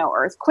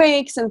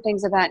 earthquakes and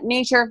things of that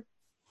nature.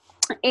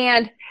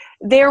 And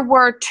there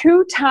were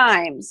 2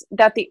 times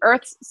that the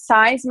Earth's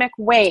seismic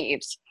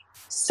waves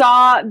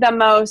saw the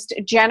most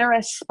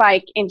generous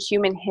spike in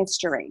human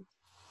history.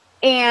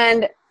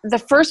 And the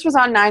first was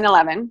on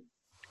 9/11.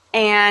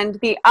 And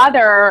the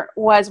other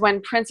was when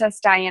Princess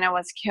Diana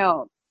was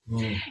killed.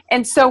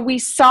 And so we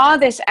saw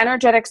this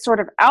energetic sort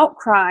of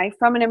outcry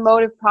from an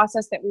emotive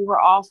process that we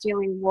were all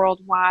feeling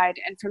worldwide,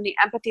 and from the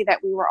empathy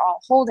that we were all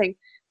holding.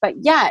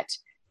 But yet,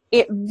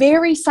 it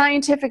very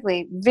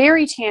scientifically,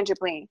 very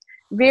tangibly,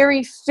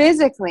 very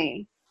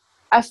physically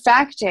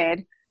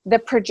affected the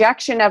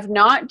projection of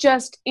not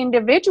just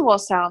individual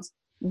cells,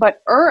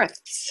 but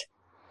Earth's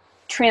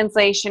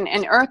translation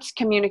and Earth's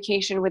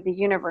communication with the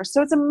universe.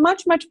 So it's a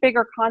much, much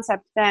bigger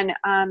concept than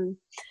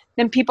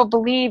people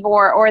believe,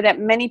 or that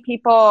many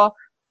people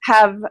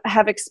have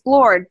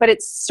explored. But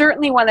it's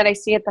certainly one that I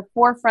see at the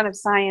forefront of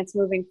science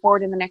moving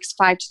forward in the next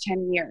 5 to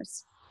 10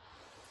 years.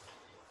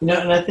 And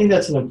I think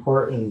that's an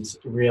important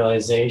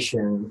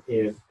realization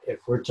if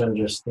we're to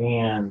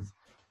understand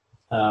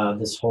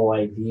this whole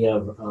idea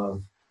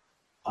of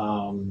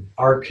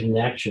our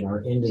connection,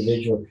 our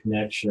individual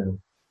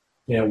connection,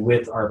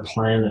 with our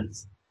planet,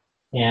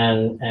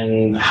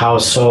 and how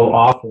so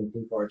often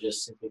people are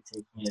just simply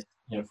taking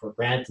it, for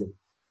granted,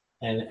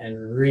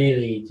 and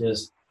really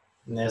just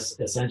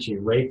essentially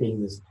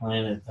raping this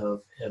planet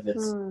of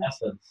its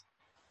essence.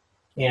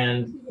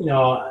 And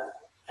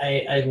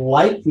I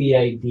like the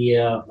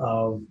idea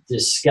of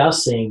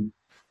discussing,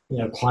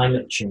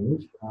 climate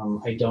change.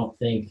 I don't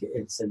think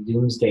it's a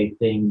doomsday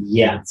thing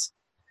yet,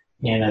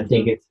 and I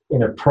think it's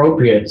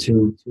inappropriate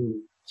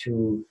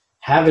to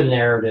have a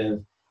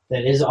narrative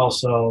that is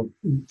also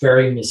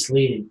very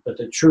misleading. But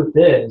the truth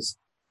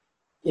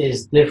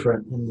is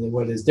different. And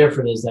what is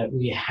different is that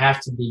we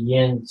have to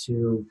begin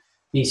to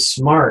be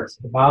smart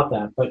about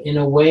that, but in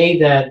a way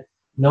that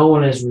no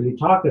one is really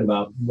talking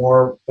about,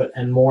 more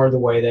the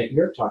way that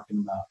you're talking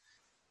about.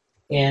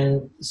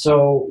 And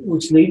so,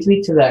 which leads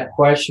me to that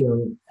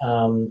question,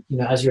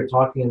 as you're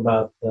talking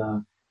about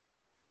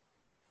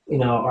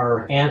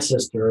our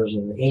ancestors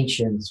or the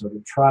ancients or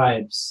the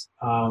tribes,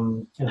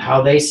 and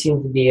how they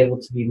seem to be able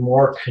to be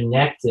more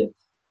connected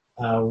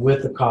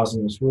with the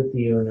cosmos, with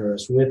the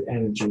universe, with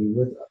energy,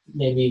 with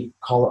maybe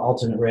call it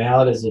alternate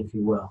realities, if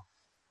you will.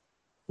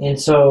 And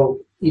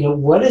so,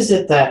 what is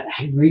it that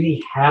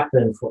really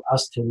happened for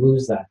us to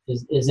lose that?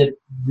 Is it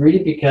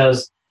really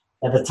because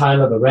at the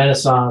time of the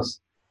Renaissance,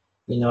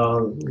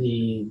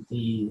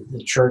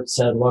 the church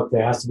said, look,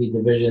 there has to be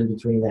division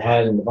between the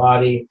head and the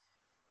body,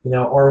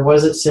 or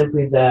was it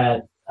simply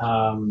that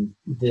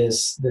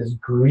this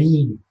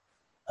greed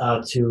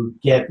to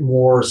get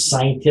more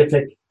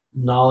scientific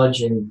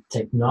knowledge and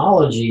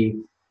technology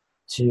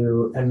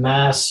to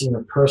amass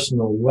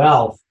personal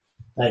wealth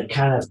that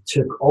kind of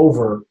took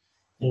over,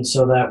 and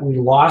so that we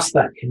lost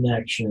that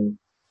connection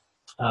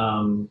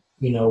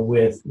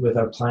with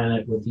our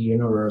planet, with the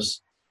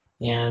universe,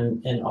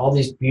 and all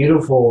these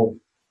beautiful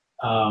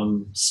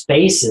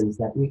spaces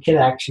that we could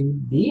actually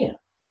be in?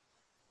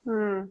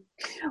 Well,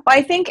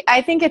 I think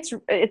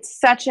it's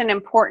such an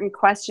important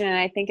question, and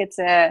I think it's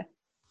a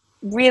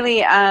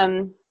really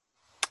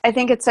I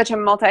think it's such a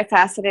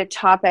multifaceted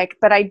topic.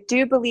 But I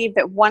do believe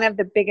that one of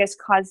the biggest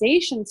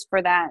causations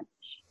for that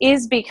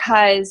is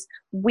because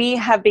we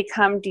have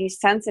become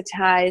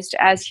desensitized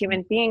as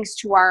human beings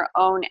to our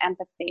own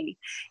empathy.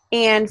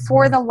 And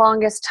for the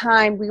longest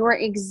time, we were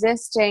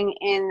existing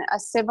in a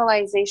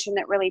civilization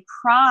that really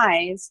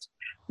prized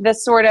the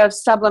sort of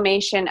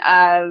sublimation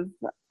of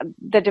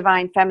the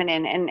divine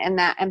feminine and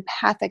that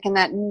empathic and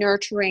that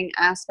nurturing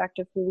aspect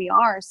of who we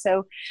are.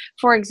 So,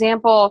 for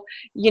example,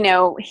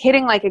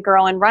 hitting like a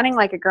girl and running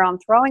like a girl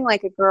and throwing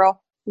like a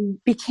girl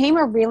became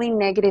a really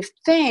negative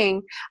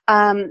thing,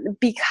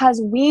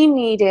 because we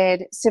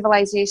needed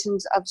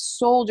civilizations of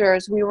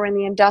soldiers. We were in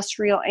the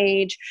industrial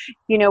age,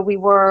 we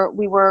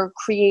were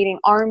creating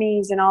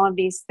armies and all of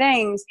these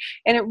things.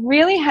 And it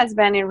really has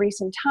been in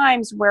recent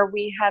times where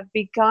we have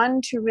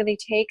begun to really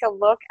take a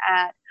look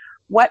at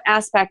what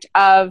aspect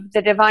of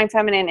the divine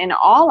feminine in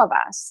all of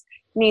us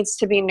needs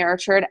to be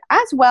nurtured,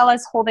 as well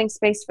as holding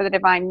space for the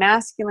divine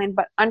masculine,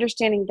 but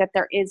understanding that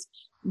there is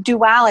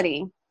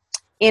duality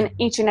in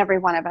each and every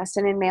one of us,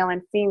 and in male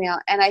and female.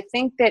 And I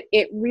think that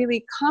it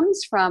really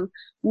comes from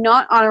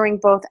not honoring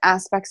both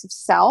aspects of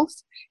self,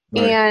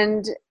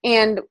 right,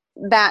 and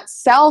that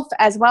self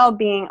as well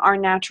being our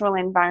natural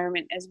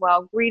environment as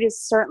well. Greed has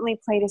certainly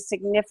played a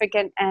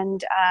significant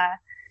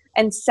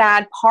and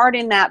sad part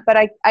in that, but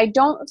I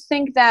don't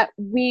think that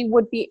we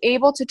would be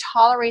able to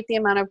tolerate the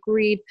amount of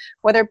greed,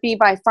 whether it be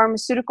by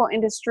pharmaceutical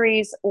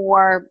industries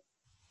or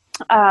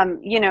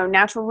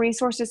natural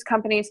resources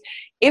companies,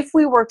 if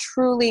we were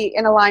truly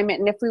in alignment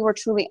and if we were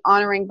truly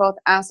honoring both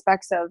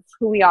aspects of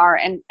who we are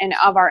and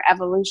of our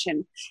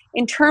evolution.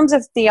 In terms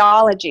of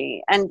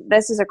theology, and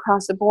this is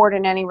across the board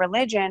in any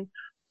religion,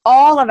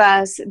 all of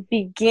us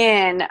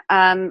begin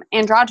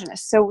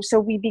androgynous. So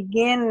we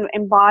begin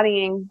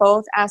embodying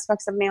both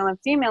aspects of male and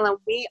female, and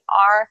we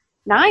are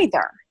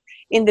neither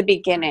in the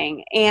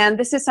beginning. And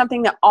this is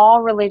something that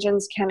all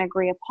religions can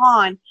agree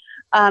upon.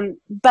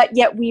 But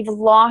yet we've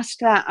lost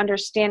that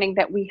understanding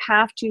that we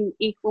have to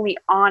equally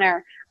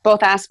honor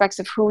both aspects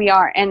of who we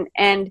are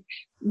and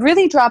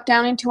really drop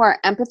down into our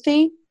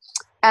empathy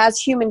as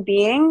human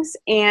beings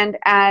and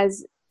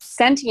as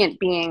sentient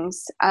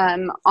beings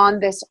on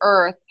this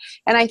earth.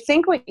 And I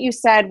think what you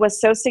said was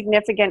so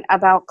significant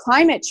about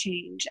climate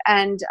change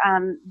and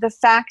the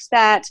fact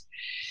that,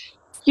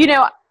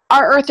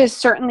 our earth is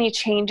certainly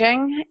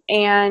changing,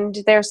 and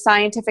there's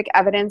scientific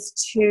evidence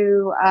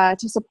to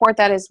support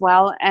that as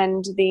well.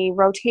 And the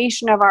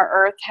rotation of our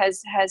earth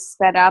has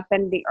sped up,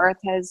 and the earth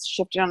has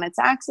shifted on its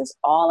axis.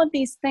 All of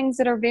these things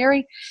that are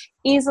very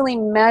easily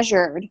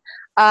measured.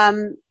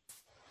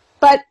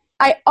 But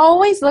I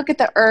always look at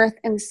the earth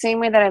in the same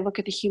way that I look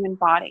at the human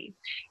body.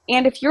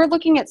 And if you're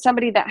looking at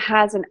somebody that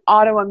has an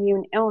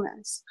autoimmune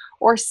illness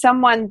or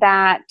someone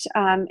that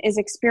is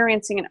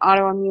experiencing an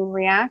autoimmune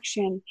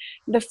reaction,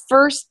 the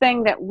first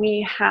thing that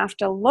we have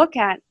to look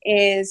at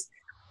is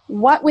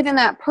what within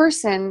that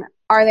person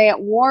are they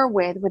at war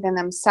with within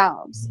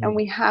themselves? And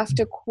we have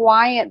to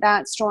quiet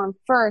that storm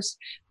first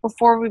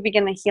before we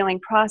begin the healing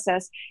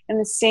process. And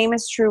the same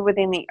is true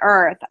within the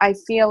earth. I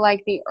feel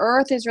like the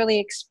earth is really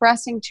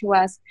expressing to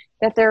us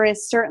that there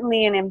is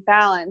certainly an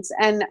imbalance.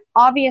 And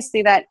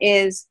obviously that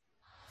is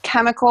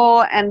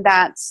chemical, and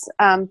that's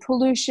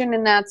pollution,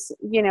 and that's,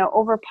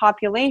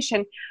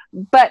 overpopulation.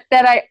 But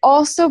that I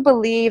also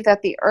believe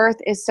that the earth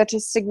is such a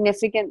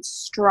significant,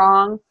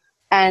 strong,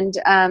 and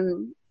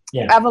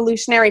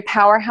evolutionary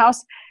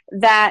powerhouse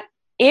that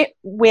it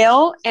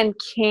will and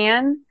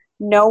can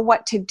know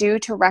what to do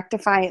to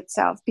rectify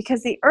itself,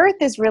 because the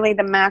earth is really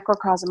the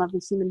macrocosm of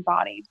the human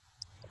body.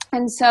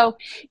 And so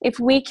if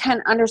we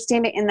can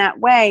understand it in that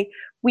way,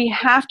 we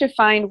have to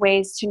find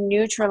ways to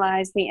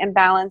neutralize the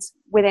imbalance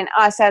within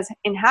us as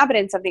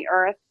inhabitants of the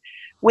earth,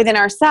 within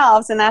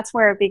ourselves, and that's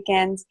where it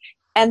begins,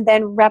 and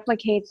then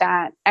replicate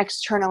that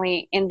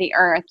externally in the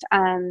earth.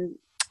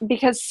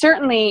 Because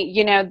certainly,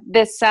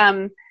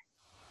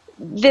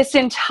 this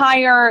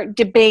entire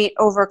debate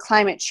over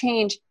climate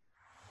change,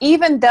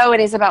 even though it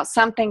is about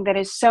something that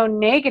is so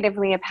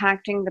negatively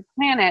impacting the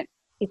planet,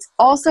 it's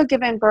also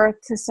given birth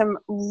to some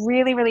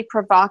really, really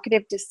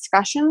provocative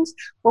discussions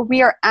where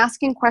we are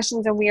asking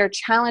questions and we are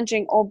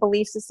challenging old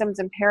belief systems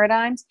and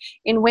paradigms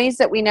in ways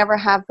that we never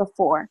have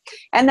before.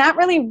 And that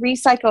really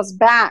recycles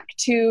back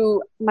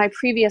to my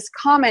previous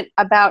comment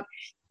about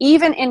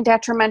even in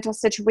detrimental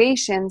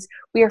situations,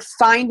 we are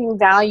finding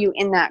value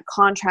in that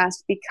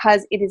contrast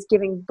because it is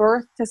giving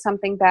birth to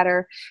something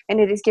better, and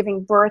it is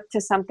giving birth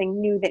to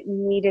something new that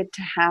needed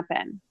to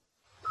happen.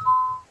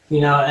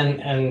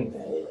 And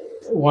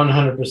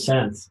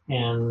 100%.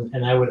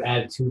 And I would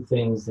add two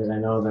things that I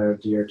know that are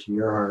dear to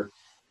your heart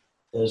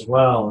as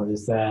well,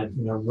 is that,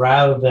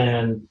 rather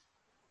than,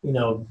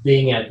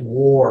 being at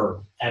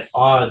war, at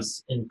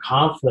odds, in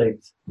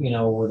conflict,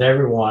 with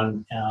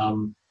everyone,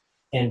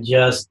 and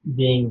just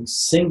being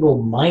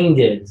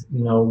single-minded,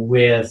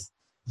 with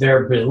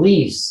their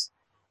beliefs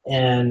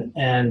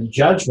and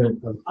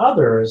judgment of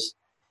others,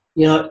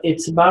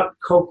 it's about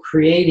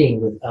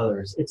co-creating with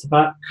others. It's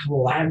about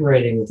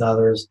collaborating with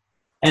others.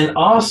 And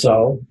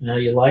also,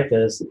 you like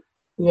this,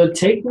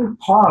 taking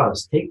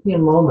pause, taking a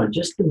moment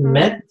just to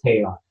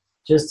meditate on it,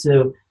 just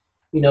to,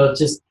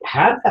 just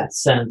have that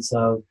sense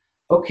of,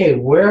 okay,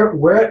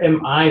 where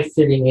am I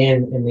fitting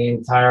in the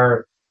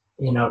entire,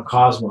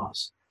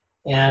 cosmos?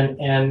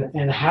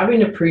 And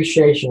having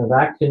appreciation of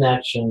that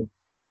connection,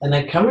 and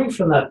then coming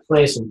from that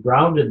place of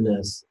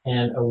groundedness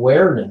and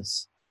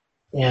awareness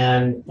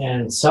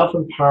and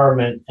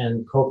self-empowerment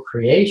and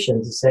co-creation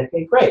to say,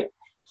 hey, great,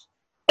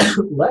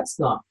 let's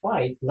not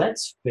fight.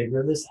 Let's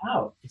figure this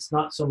out. It's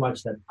not so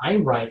much that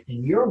I'm right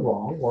and you're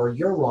wrong, or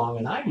you're wrong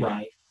and I'm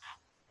right.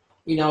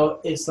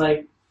 It's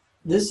like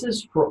this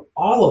is for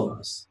all of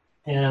us.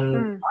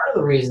 And part of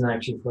the reason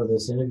actually for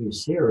this interview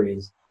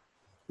series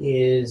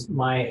is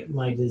my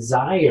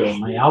desire,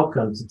 my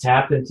outcome to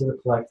tap into the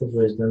collective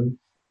wisdom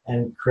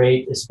and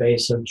create a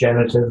space of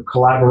generative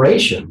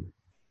collaboration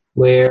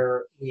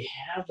where we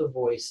have the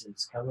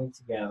voices coming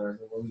together,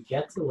 where we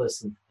get to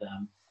listen to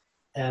them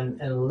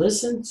and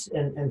listen to,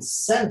 and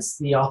sense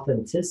the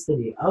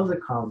authenticity of the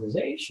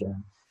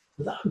conversation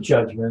without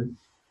judgment,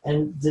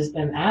 and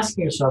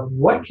asking yourself,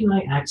 what can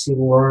I actually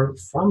learn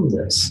from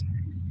this?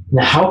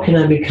 Now, how can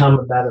I become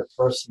a better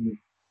person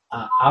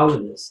out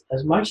of this?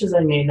 As much as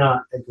I may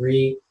not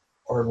agree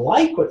or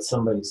like what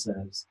somebody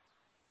says,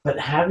 but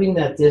having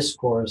that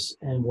discourse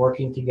and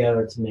working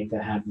together to make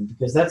that happen,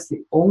 because that's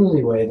the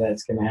only way that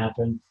it's going to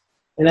happen.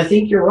 And I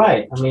think you're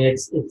right. I mean,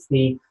 it's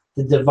the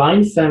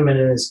divine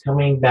feminine is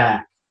coming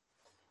back.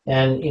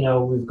 And,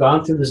 we've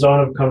gone through the zone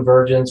of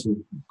convergence.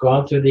 We've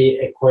gone through the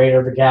equator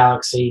of the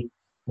galaxy.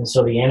 And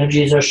so the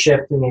energies are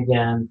shifting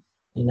again.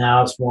 And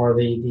now it's more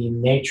the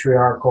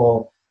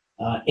matriarchal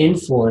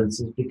influence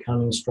is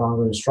becoming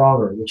stronger and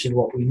stronger, which is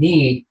what we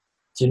need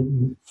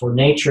for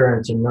nature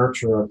and to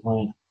nurture our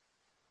planet.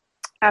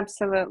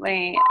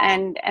 Absolutely.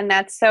 And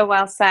that's so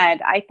well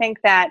said. I think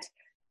that,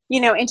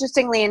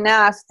 interestingly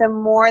enough, the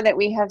more that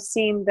we have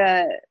seen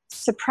the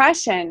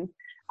suppression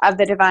of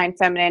the divine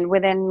feminine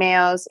within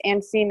males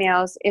and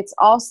females, it's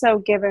also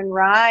given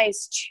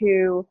rise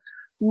to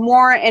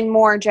more and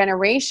more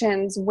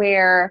generations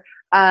where,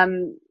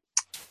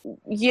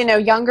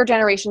 younger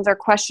generations are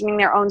questioning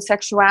their own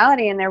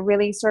sexuality, and they're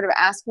really sort of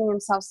asking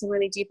themselves some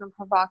really deep and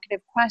provocative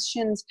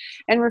questions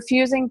and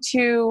refusing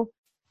to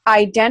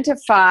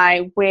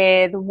identify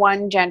with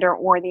one gender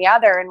or the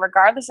other. And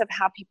regardless of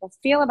how people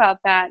feel about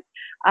that,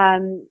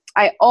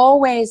 I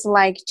always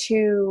like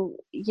to,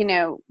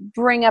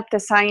 bring up the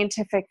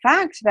scientific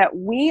fact that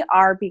we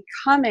are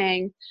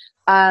becoming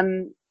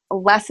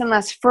less and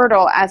less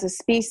fertile as a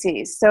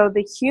species. So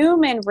the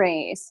human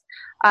race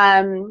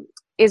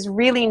is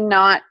really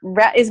not,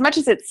 as much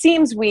as it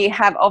seems we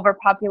have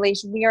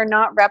overpopulation, we are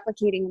not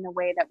replicating in the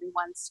way that we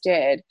once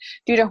did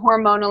due to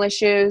hormonal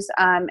issues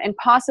and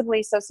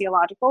possibly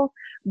sociological.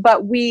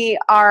 But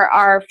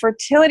our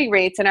fertility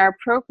rates and our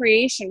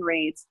procreation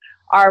rates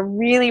are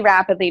really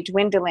rapidly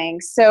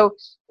dwindling. So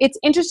it's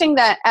interesting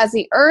that as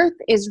the earth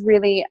is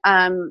really,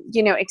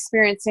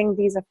 experiencing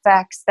these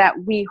effects, that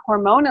we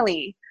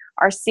hormonally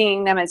are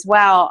seeing them as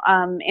well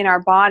in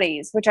our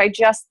bodies, which I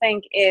just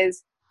think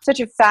is such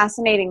a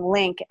fascinating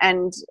link,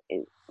 and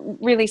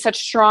really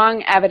such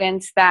strong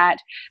evidence that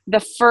the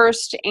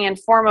first and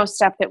foremost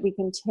step that we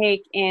can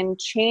take in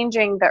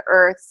changing the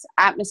Earth's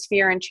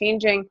atmosphere and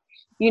changing,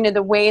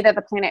 the way that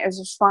the planet is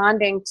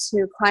responding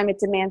to climate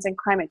demands and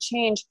climate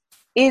change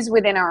is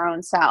within our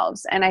own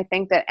selves. And I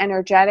think that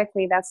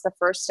energetically, that's the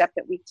first step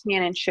that we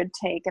can and should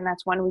take, and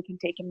that's one we can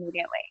take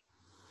immediately.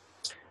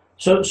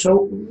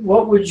 So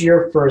what would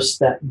your first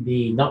step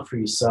be, not for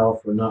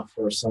yourself or not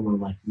for someone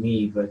like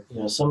me, but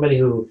somebody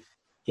who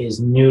is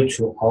new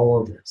to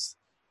all of this?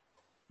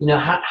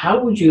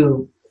 How would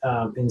you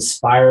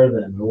inspire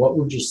them, or what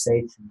would you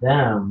say to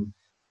them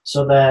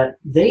so that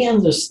they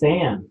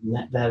understand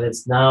that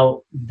it's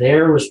now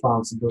their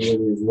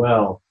responsibility as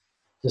well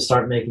to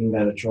start making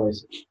better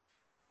choices?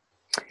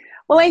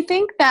 Well, I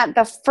think that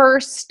the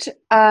first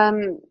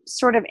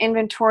sort of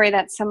inventory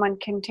that someone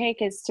can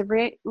take is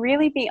to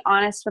really be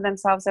honest with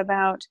themselves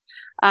about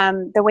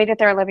the way that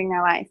they're living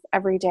their life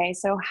every day.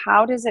 So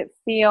how does it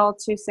feel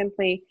to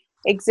simply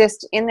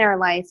exist in their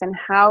life, and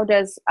how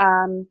does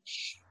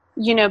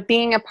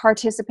being a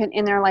participant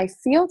in their life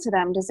feel to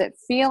them? Does it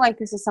feel like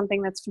this is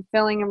something that's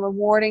fulfilling and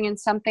rewarding, and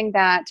something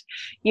that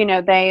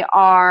they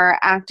are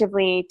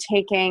actively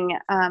taking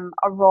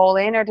a role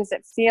in, or does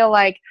it feel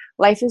like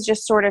life is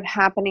just sort of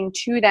happening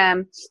to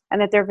them, and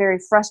that they're very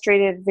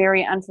frustrated,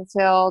 very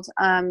unfulfilled,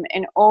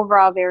 and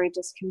overall very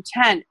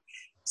discontent?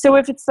 So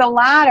if it's the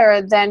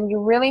latter, then you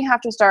really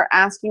have to start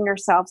asking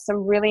yourself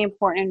some really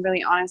important and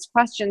really honest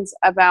questions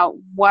about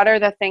what are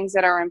the things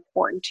that are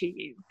important to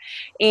you.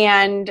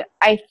 And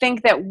I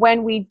think that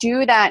when we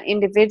do that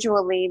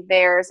individually,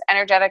 there's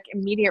energetic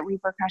immediate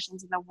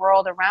repercussions in the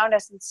world around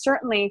us, and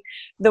certainly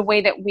the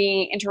way that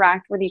we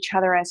interact with each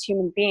other as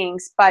human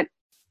beings. But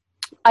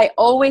I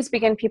always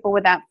begin people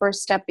with that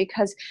first step,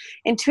 because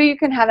until you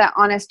can have that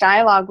honest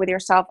dialogue with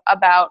yourself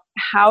about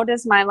how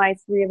does my life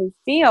really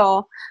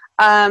feel,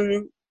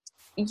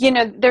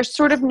 there's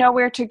sort of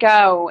nowhere to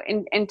go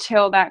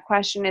until that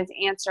question is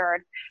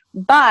answered.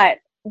 But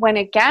when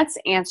it gets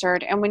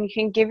answered, and when you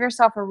can give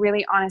yourself a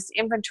really honest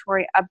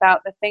inventory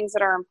about the things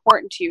that are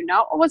important to you,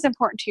 not what was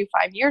important to you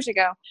 5 years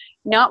ago,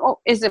 not what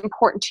is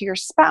important to your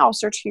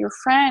spouse or to your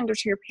friend or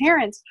to your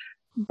parents,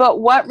 but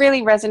what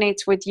really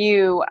resonates with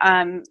you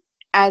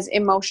as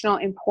emotional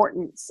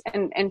importance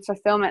and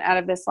fulfillment out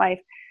of this life,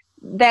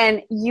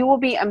 then you will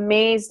be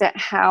amazed at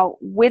how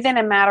within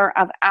a matter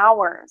of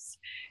hours,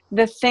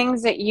 the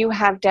things that you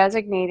have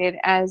designated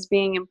as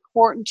being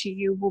important to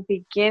you will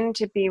begin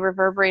to be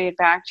reverberated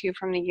back to you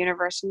from the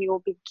universe, and you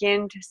will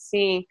begin to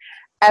see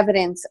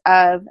evidence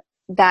of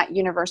that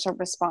universal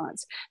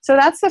response. So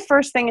that's the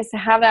first thing, is to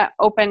have that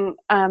open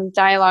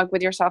dialogue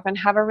with yourself and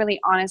have a really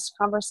honest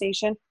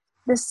conversation.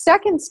 The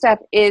second step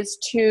is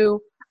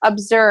to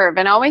observe,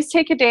 and always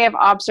take a day of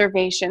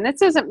observation. This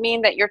doesn't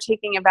mean that you're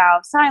taking a vow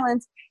of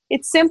silence.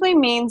 It simply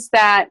means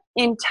that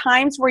in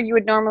times where you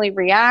would normally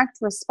react,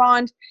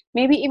 respond,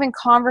 maybe even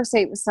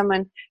conversate with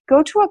someone,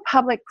 go to a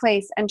public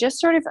place and just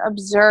sort of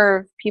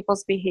observe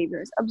people's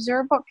behaviors,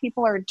 observe what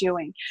people are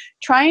doing.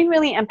 Try and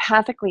really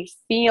empathically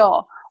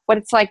feel what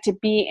it's like to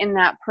be in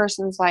that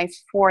person's life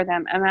for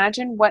them.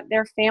 Imagine what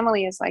their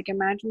family is like.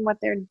 Imagine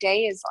what their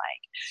day is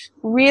like.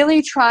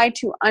 Really try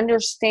to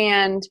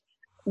understand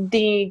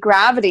the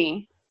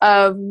gravity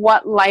of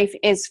what life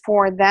is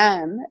for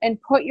them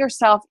and put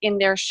yourself in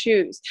their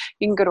shoes.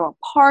 You can go to a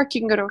park, you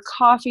can go to a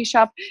coffee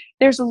shop.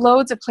 There's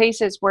loads of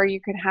places where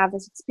you could have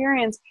this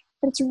experience.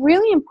 But it's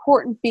really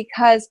important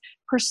because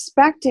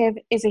perspective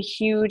is a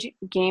huge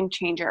game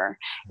changer.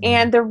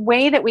 And the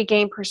way that we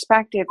gain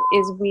perspective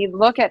is we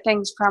look at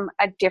things from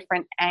a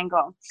different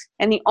angle.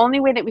 And the only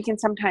way that we can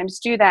sometimes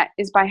do that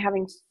is by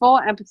having full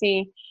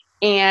empathy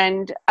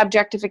and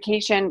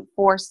objectification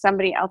for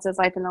somebody else's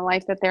life and the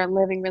life that they're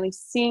living, really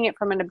seeing it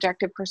from an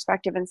objective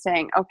perspective and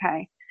saying,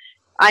 okay,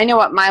 I know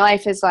what my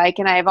life is like,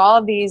 and I have all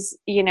of these,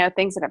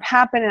 things that have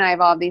happened, and I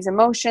have all of these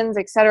emotions,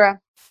 etc.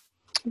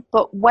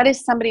 But what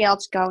is somebody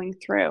else going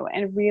through?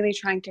 And really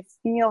trying to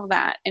feel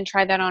that and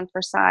try that on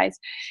for size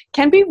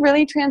can be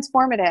really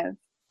transformative.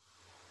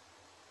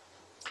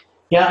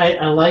 Yeah,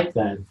 I like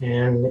that,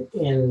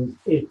 and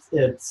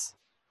it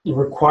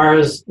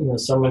requires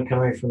someone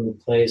coming from the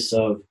place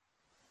of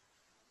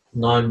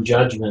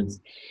non-judgment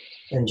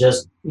and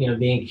just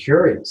being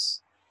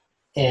curious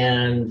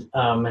and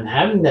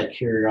having that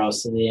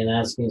curiosity and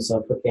asking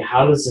yourself, okay,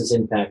 how does this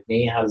impact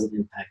me? How does it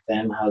impact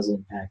them? How does it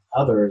impact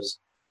others?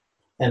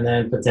 And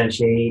then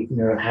potentially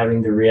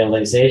having the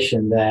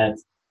realization that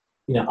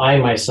I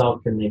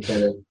myself can make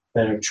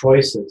better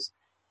choices.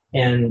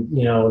 And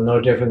no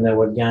different than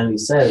what Gandhi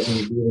says,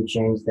 be the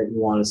change that you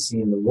want to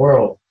see in the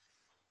world.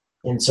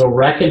 And so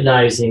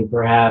recognizing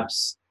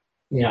perhaps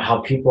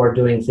how people are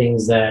doing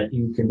things that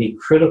you can be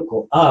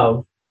critical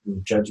of,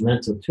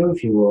 judgmental too,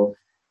 if you will,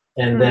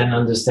 and then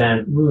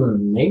understand,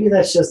 maybe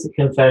that's just a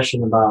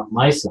confession about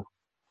myself.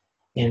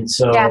 And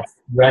so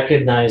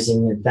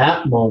recognizing at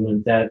that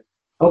moment that,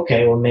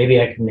 okay, well, maybe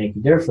I can make a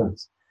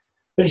difference.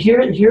 But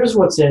here's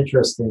what's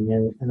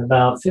interesting. And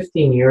about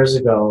 15 years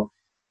ago,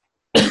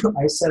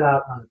 I set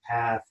out on a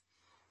path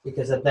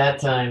because at that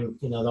time,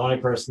 the only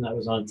person that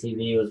was on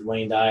TV was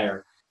Wayne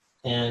Dyer.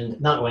 And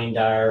not Wayne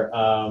Dyer,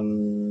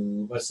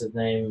 what's his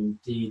name?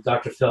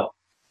 Dr. Phil.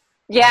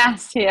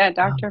 Yes, yeah,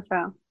 Dr.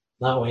 Phil.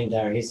 Not Wayne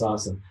Dyer, he's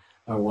awesome,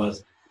 or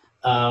was.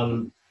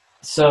 I've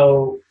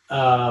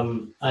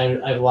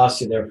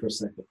lost you there for a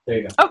second. There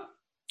you go. Oh.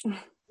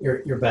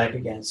 You're back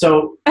again.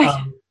 So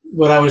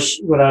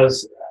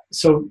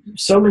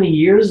so many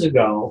years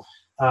ago,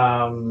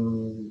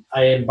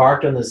 I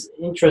embarked on this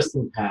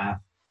interesting path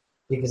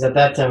because at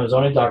that time it was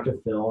only Dr.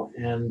 Phil,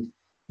 and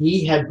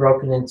he had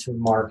broken into a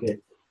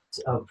market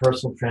of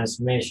personal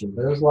transformation,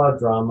 but there was a lot of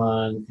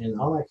drama and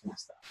all that kind of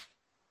stuff.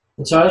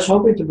 And so I was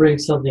hoping to bring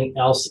something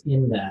else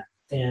in that.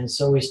 And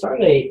so we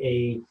started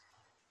a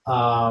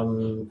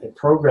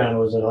program. It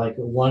was like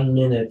a 1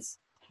 minute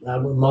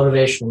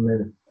motivational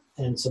minute.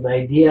 And so the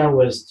idea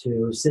was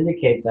to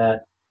syndicate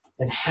that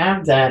and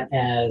have that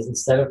as,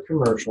 instead of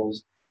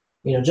commercials,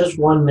 just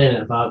 1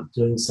 minute about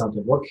doing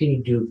something. What can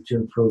you do to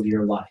improve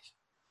your life?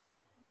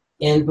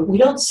 But we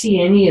don't see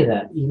any of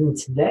that even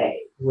today,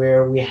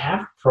 where we have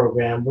a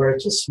program where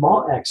it's just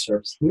small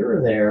excerpts here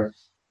or there,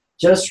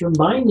 just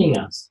reminding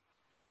us,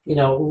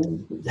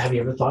 have you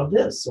ever thought of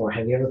this? Or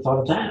have you ever thought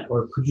of that?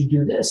 Or could you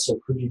do this? Or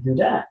could you do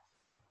that?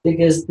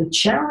 Because the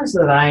challenge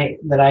that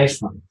I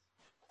find,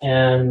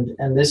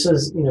 and this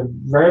is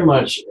very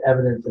much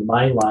evident in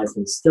my life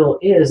and still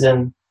is,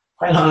 and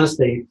quite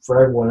honestly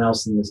for everyone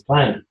else in this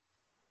planet,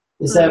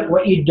 is that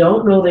what you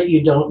don't know that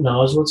you don't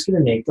know is what's going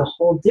to make the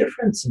whole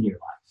difference in your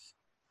life.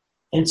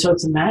 And so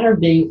it's a matter of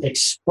being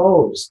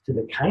exposed to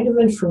the kind of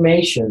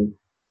information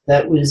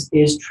that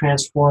is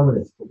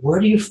transformative. But where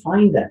do you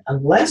find that?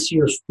 Unless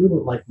you're a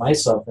student like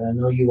myself, and I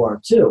know you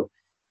are too,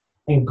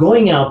 and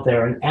going out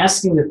there and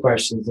asking the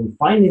questions and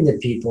finding the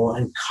people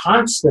and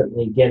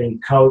constantly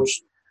getting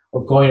coached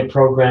or going to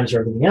programs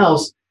or everything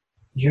else,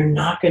 you're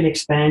not going to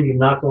expand, you're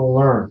not going to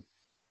learn.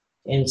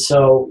 And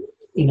so,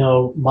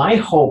 my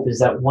hope is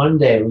that one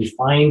day we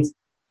find,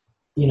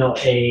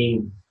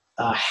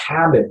 a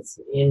habit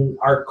in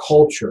our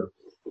culture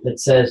that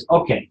says,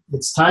 okay,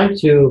 it's time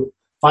to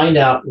find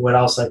out what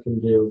else I can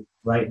do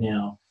right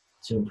now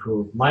to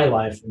improve my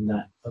life and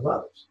that of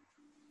others.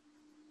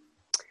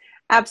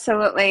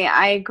 Absolutely.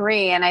 I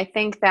agree. And I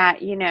think that,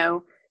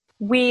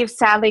 we've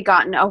sadly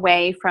gotten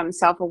away from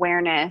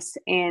self-awareness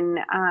in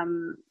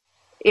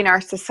in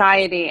our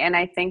society. And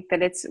I think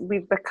that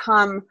we've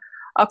become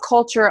a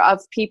culture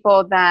of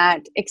people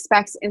that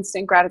expects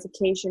instant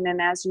gratification.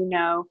 And as you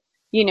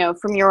know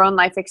from your own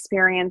life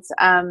experience,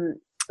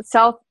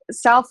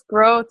 self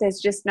growth is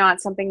just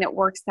not something that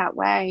works that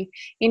way,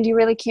 and you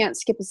really can't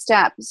skip a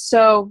step.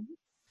 So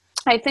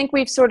I think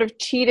we've sort of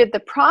cheated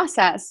the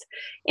process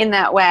in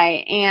that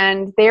way,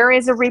 and there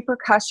is a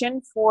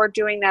repercussion for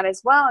doing that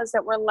as well, is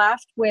that we're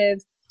left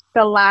with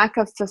the lack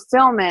of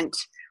fulfillment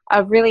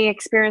of really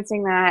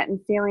experiencing that and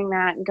feeling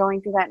that and going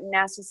through that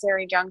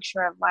necessary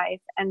juncture of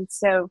life. And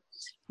so,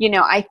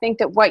 I think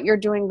that what you're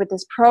doing with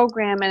this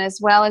program, and as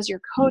well as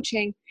your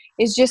coaching,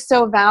 is just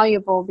so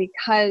valuable,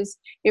 because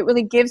it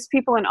really gives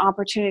people an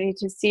opportunity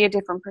to see a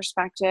different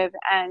perspective.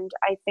 And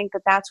I think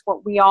that that's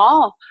what we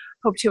all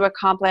hope to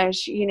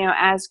accomplish,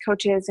 as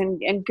coaches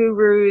and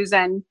gurus,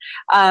 and,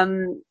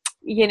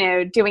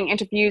 doing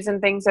interviews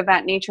and things of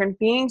that nature, and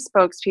being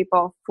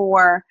spokespeople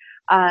for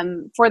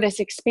this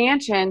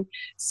expansion.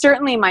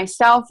 Certainly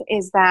myself,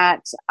 is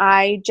that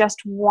I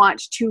just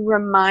want to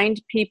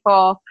remind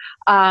people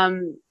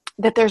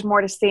that there's more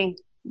to see,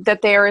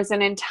 that there is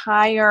an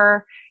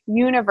entire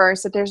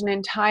universe, that there's an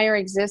entire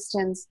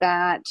existence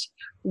that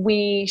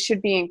we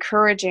should be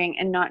encouraging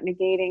and not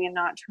negating and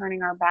not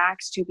turning our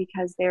backs to,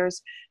 because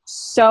there's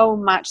so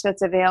much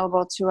that's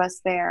available to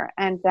us there,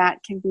 and that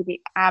can be the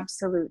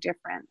absolute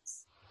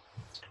difference.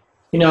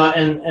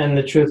 And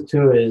the truth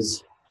too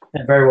is,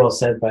 and very well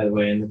said, by the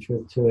way, and the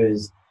truth too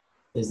is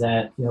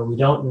that we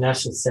don't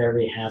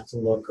necessarily have to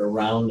look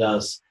around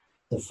us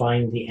to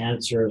find the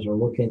answers or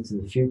look into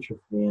the future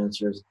for the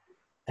answers.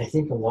 I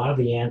think a lot of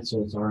the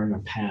answers are in the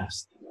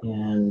past,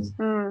 and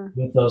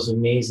with those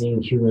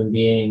amazing human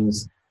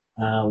beings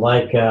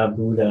like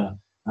Buddha,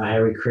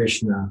 Hare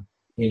Krishna,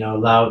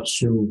 Lao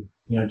Tzu,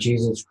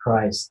 Jesus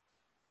Christ.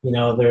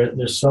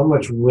 There's so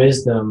much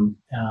wisdom,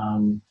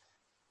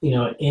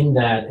 in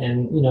that.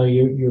 And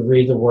you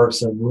read the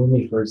works of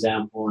Rumi, for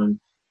example,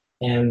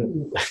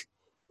 and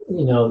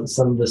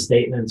some of the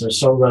statements are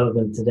so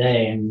relevant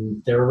today,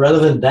 and they were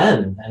relevant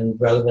then and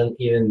relevant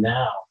even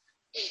now.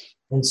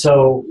 And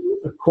so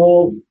a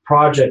cool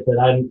project that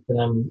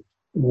I'm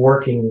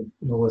working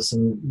with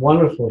some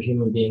wonderful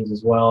human beings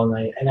as well,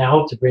 and I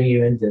hope to bring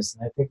you into this,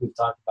 and I think we've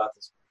talked about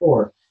this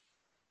before,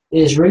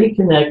 is really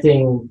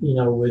connecting,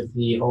 with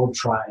the old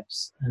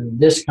tribes and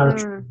this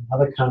country and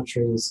other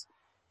countries.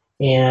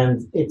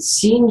 And it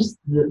seems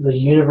the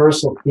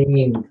universal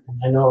theme,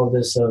 and I know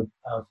this of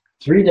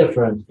 3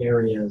 different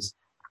areas,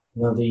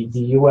 the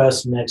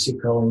US,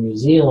 Mexico, and New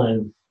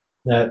Zealand,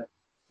 that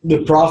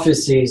the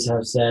prophecies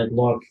have said,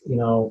 look,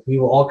 we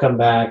will all come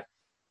back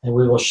and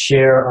we will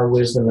share our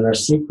wisdom and our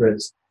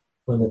secrets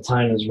when the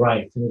time is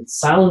right. And it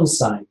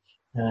sounds like,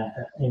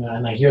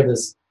 and I hear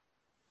this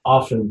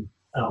often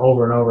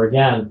over and over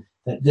again,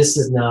 that this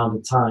is now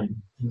the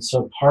time. And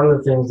so part of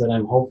the things that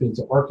I'm hoping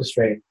to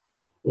orchestrate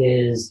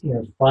is,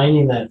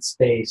 finding that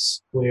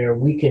space where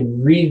we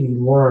can really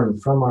learn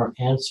from our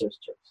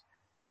ancestors,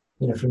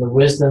 from the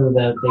wisdom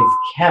that they've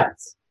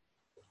kept,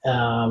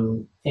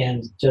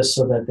 and just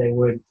so that they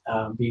would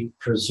be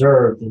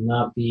preserved and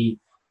not be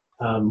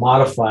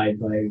modified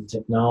by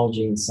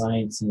technology and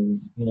science and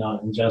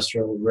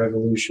industrial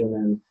revolution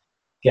and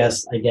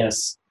I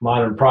guess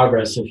modern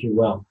progress, if you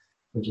will,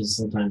 which is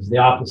sometimes the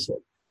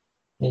opposite.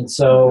 And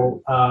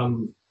so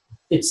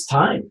it's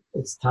time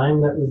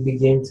that we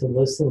begin to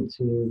listen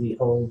to the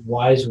old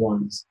wise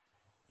ones,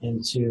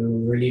 and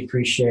to really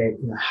appreciate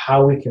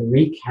how we can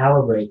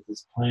recalibrate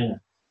this planet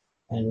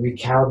and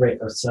recalibrate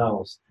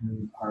ourselves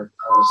and our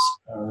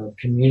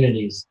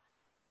communities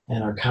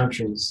and our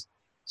countries,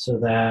 so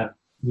that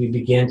we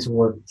begin to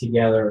work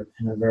together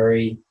in a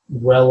very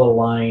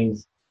well-aligned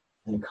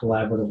and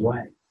collaborative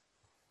way.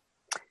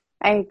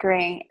 I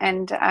agree.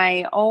 And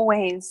I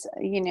always,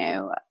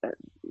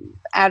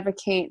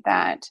 advocate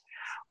that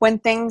when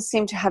things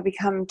seem to have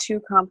become too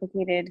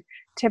complicated,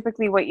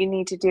 typically what you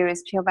need to do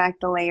is peel back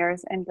the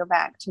layers and go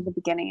back to the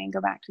beginning and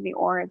go back to the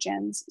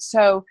origins.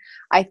 So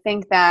I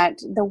think that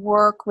the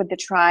work with the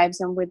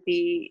tribes and with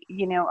the,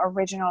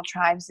 original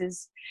tribes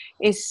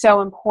is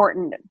so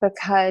important,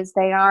 because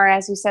they are,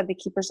 as you said, the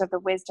keepers of the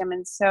wisdom.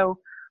 And so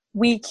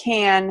we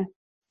can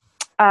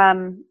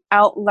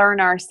outlearn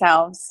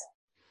ourselves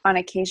on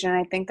occasion.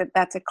 I think that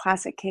that's a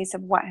classic case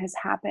of what has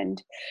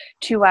happened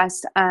to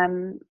us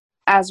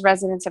as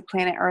residents of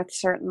planet Earth,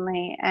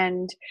 certainly.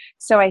 And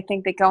so I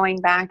think that going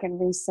back and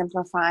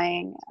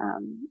re-simplifying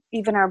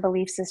even our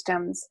belief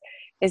systems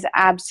is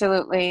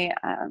absolutely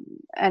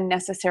a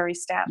necessary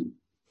step.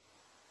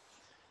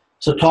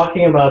 So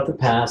talking about the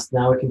past,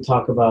 now we can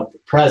talk about the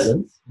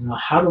present.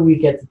 How do we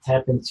get to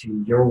tap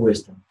into your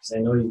wisdom? Because I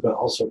know you've got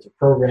all sorts of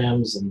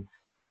programs and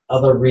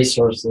other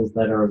resources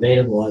that are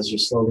available as you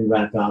slowly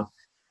wrap up.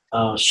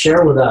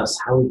 Share with us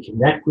how we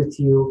connect with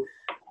you,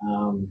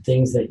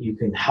 things that you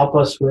can help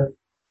us with.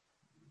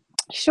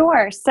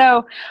 Sure.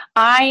 So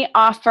I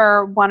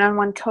offer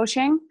one-on-one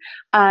coaching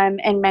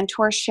and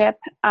mentorship.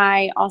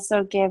 I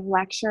also give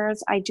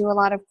lectures. I do a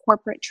lot of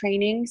corporate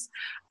trainings,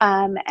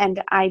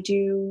 and I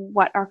do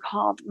what are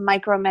called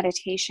micro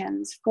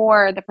meditations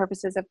for the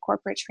purposes of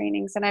corporate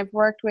trainings. And I've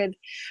worked with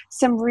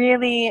some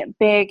really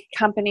big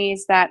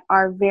companies that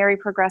are very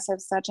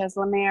progressive, such as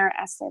La Mer,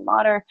 Estee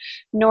Lauder,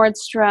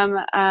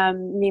 Nordstrom,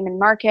 Neiman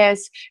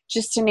Marcus,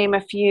 just to name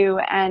a few.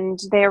 And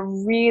they're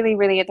really,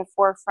 really at the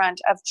forefront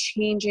of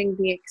changing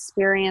the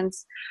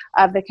experience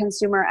of the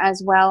consumer,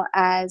 as well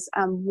as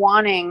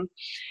wanting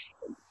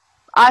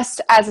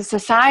us as a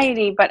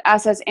society, but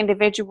us as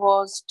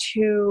individuals,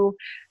 to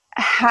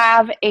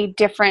have a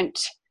different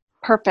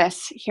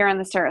purpose here on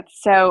this earth.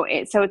 So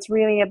it's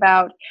really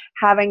about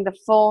having the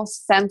full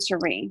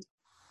sensory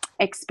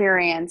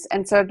experience.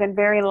 And so I've been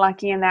very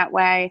lucky in that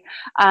way.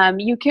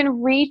 You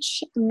can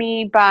reach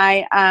me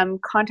by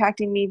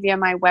contacting me via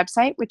my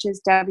website, which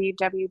is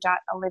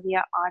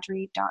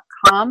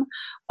www.oliviaaudrey.com,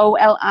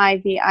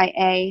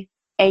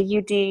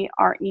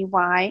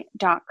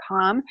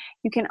 OLIVIAAUDREY.com.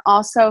 You can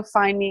also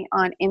find me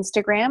on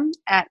Instagram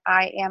at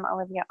I am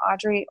Olivia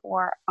Audrey,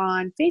 or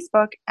on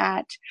Facebook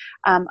at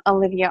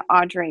Olivia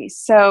Audrey.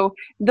 So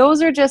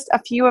those are just a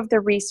few of the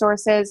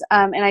resources.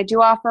 And I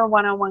do offer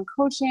one-on-one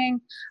coaching,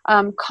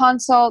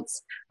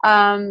 consults,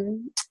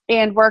 and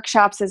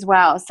workshops as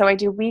well. So I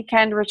do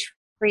weekend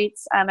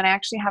retreats, and I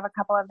actually have a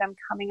couple of them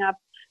coming up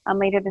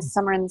later this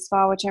summer and this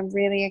fall, which I'm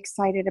really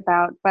excited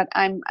about. But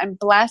I'm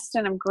blessed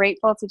and I'm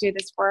grateful to do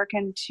this work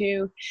and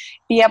to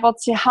be able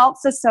to help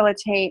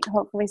facilitate,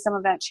 hopefully, some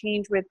of that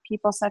change with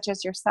people such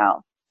as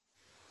yourself.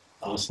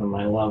 Awesome.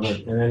 I love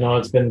it. And I know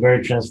it's been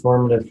very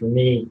transformative for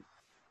me.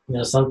 You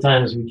know,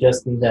 sometimes we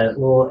just need that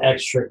little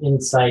extra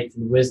insight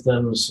and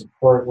wisdom,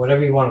 support,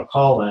 whatever you want to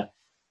call that.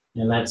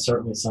 And that's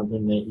certainly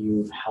something that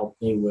you've helped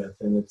me with.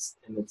 And it's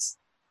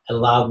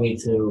allowed me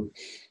to,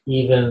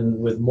 even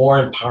with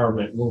more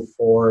empowerment, move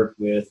forward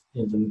with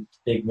the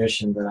big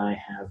mission that I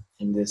have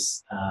in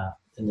this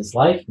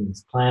life, in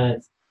this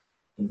planet,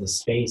 in this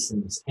space,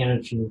 in this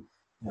energy, you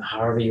know,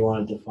 however you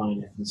want to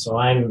define it. And so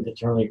I'm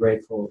eternally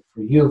grateful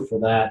for you for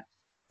that.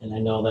 And I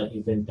know that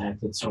you've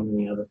impacted so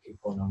many other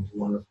people in a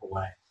wonderful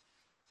way.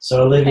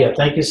 So Olivia,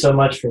 thank you so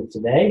much for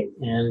today.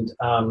 And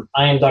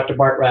I am Dr.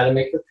 Bart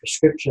Rademacher,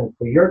 Prescription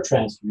for Your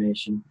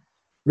Transformation.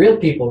 Real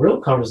people,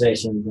 real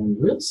conversations, and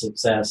real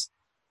success.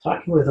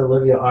 Talking with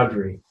Olivia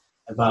Audrey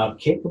about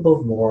capable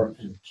of more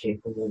and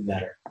capable of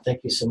better.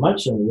 Thank you so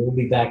much, and we'll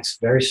be back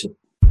very soon.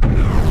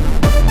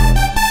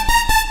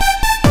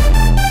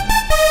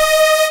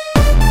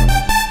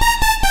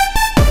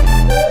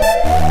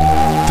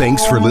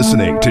 Thanks for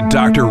listening to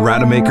Dr.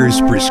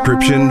 Rademacher's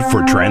Prescription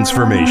for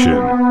Transformation.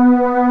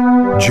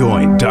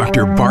 Join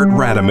Dr. Bart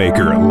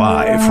Rademacher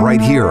live right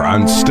here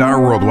on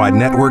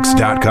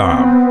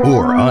StarWorldWideNetworks.com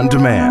or on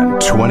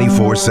demand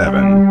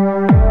 24/7.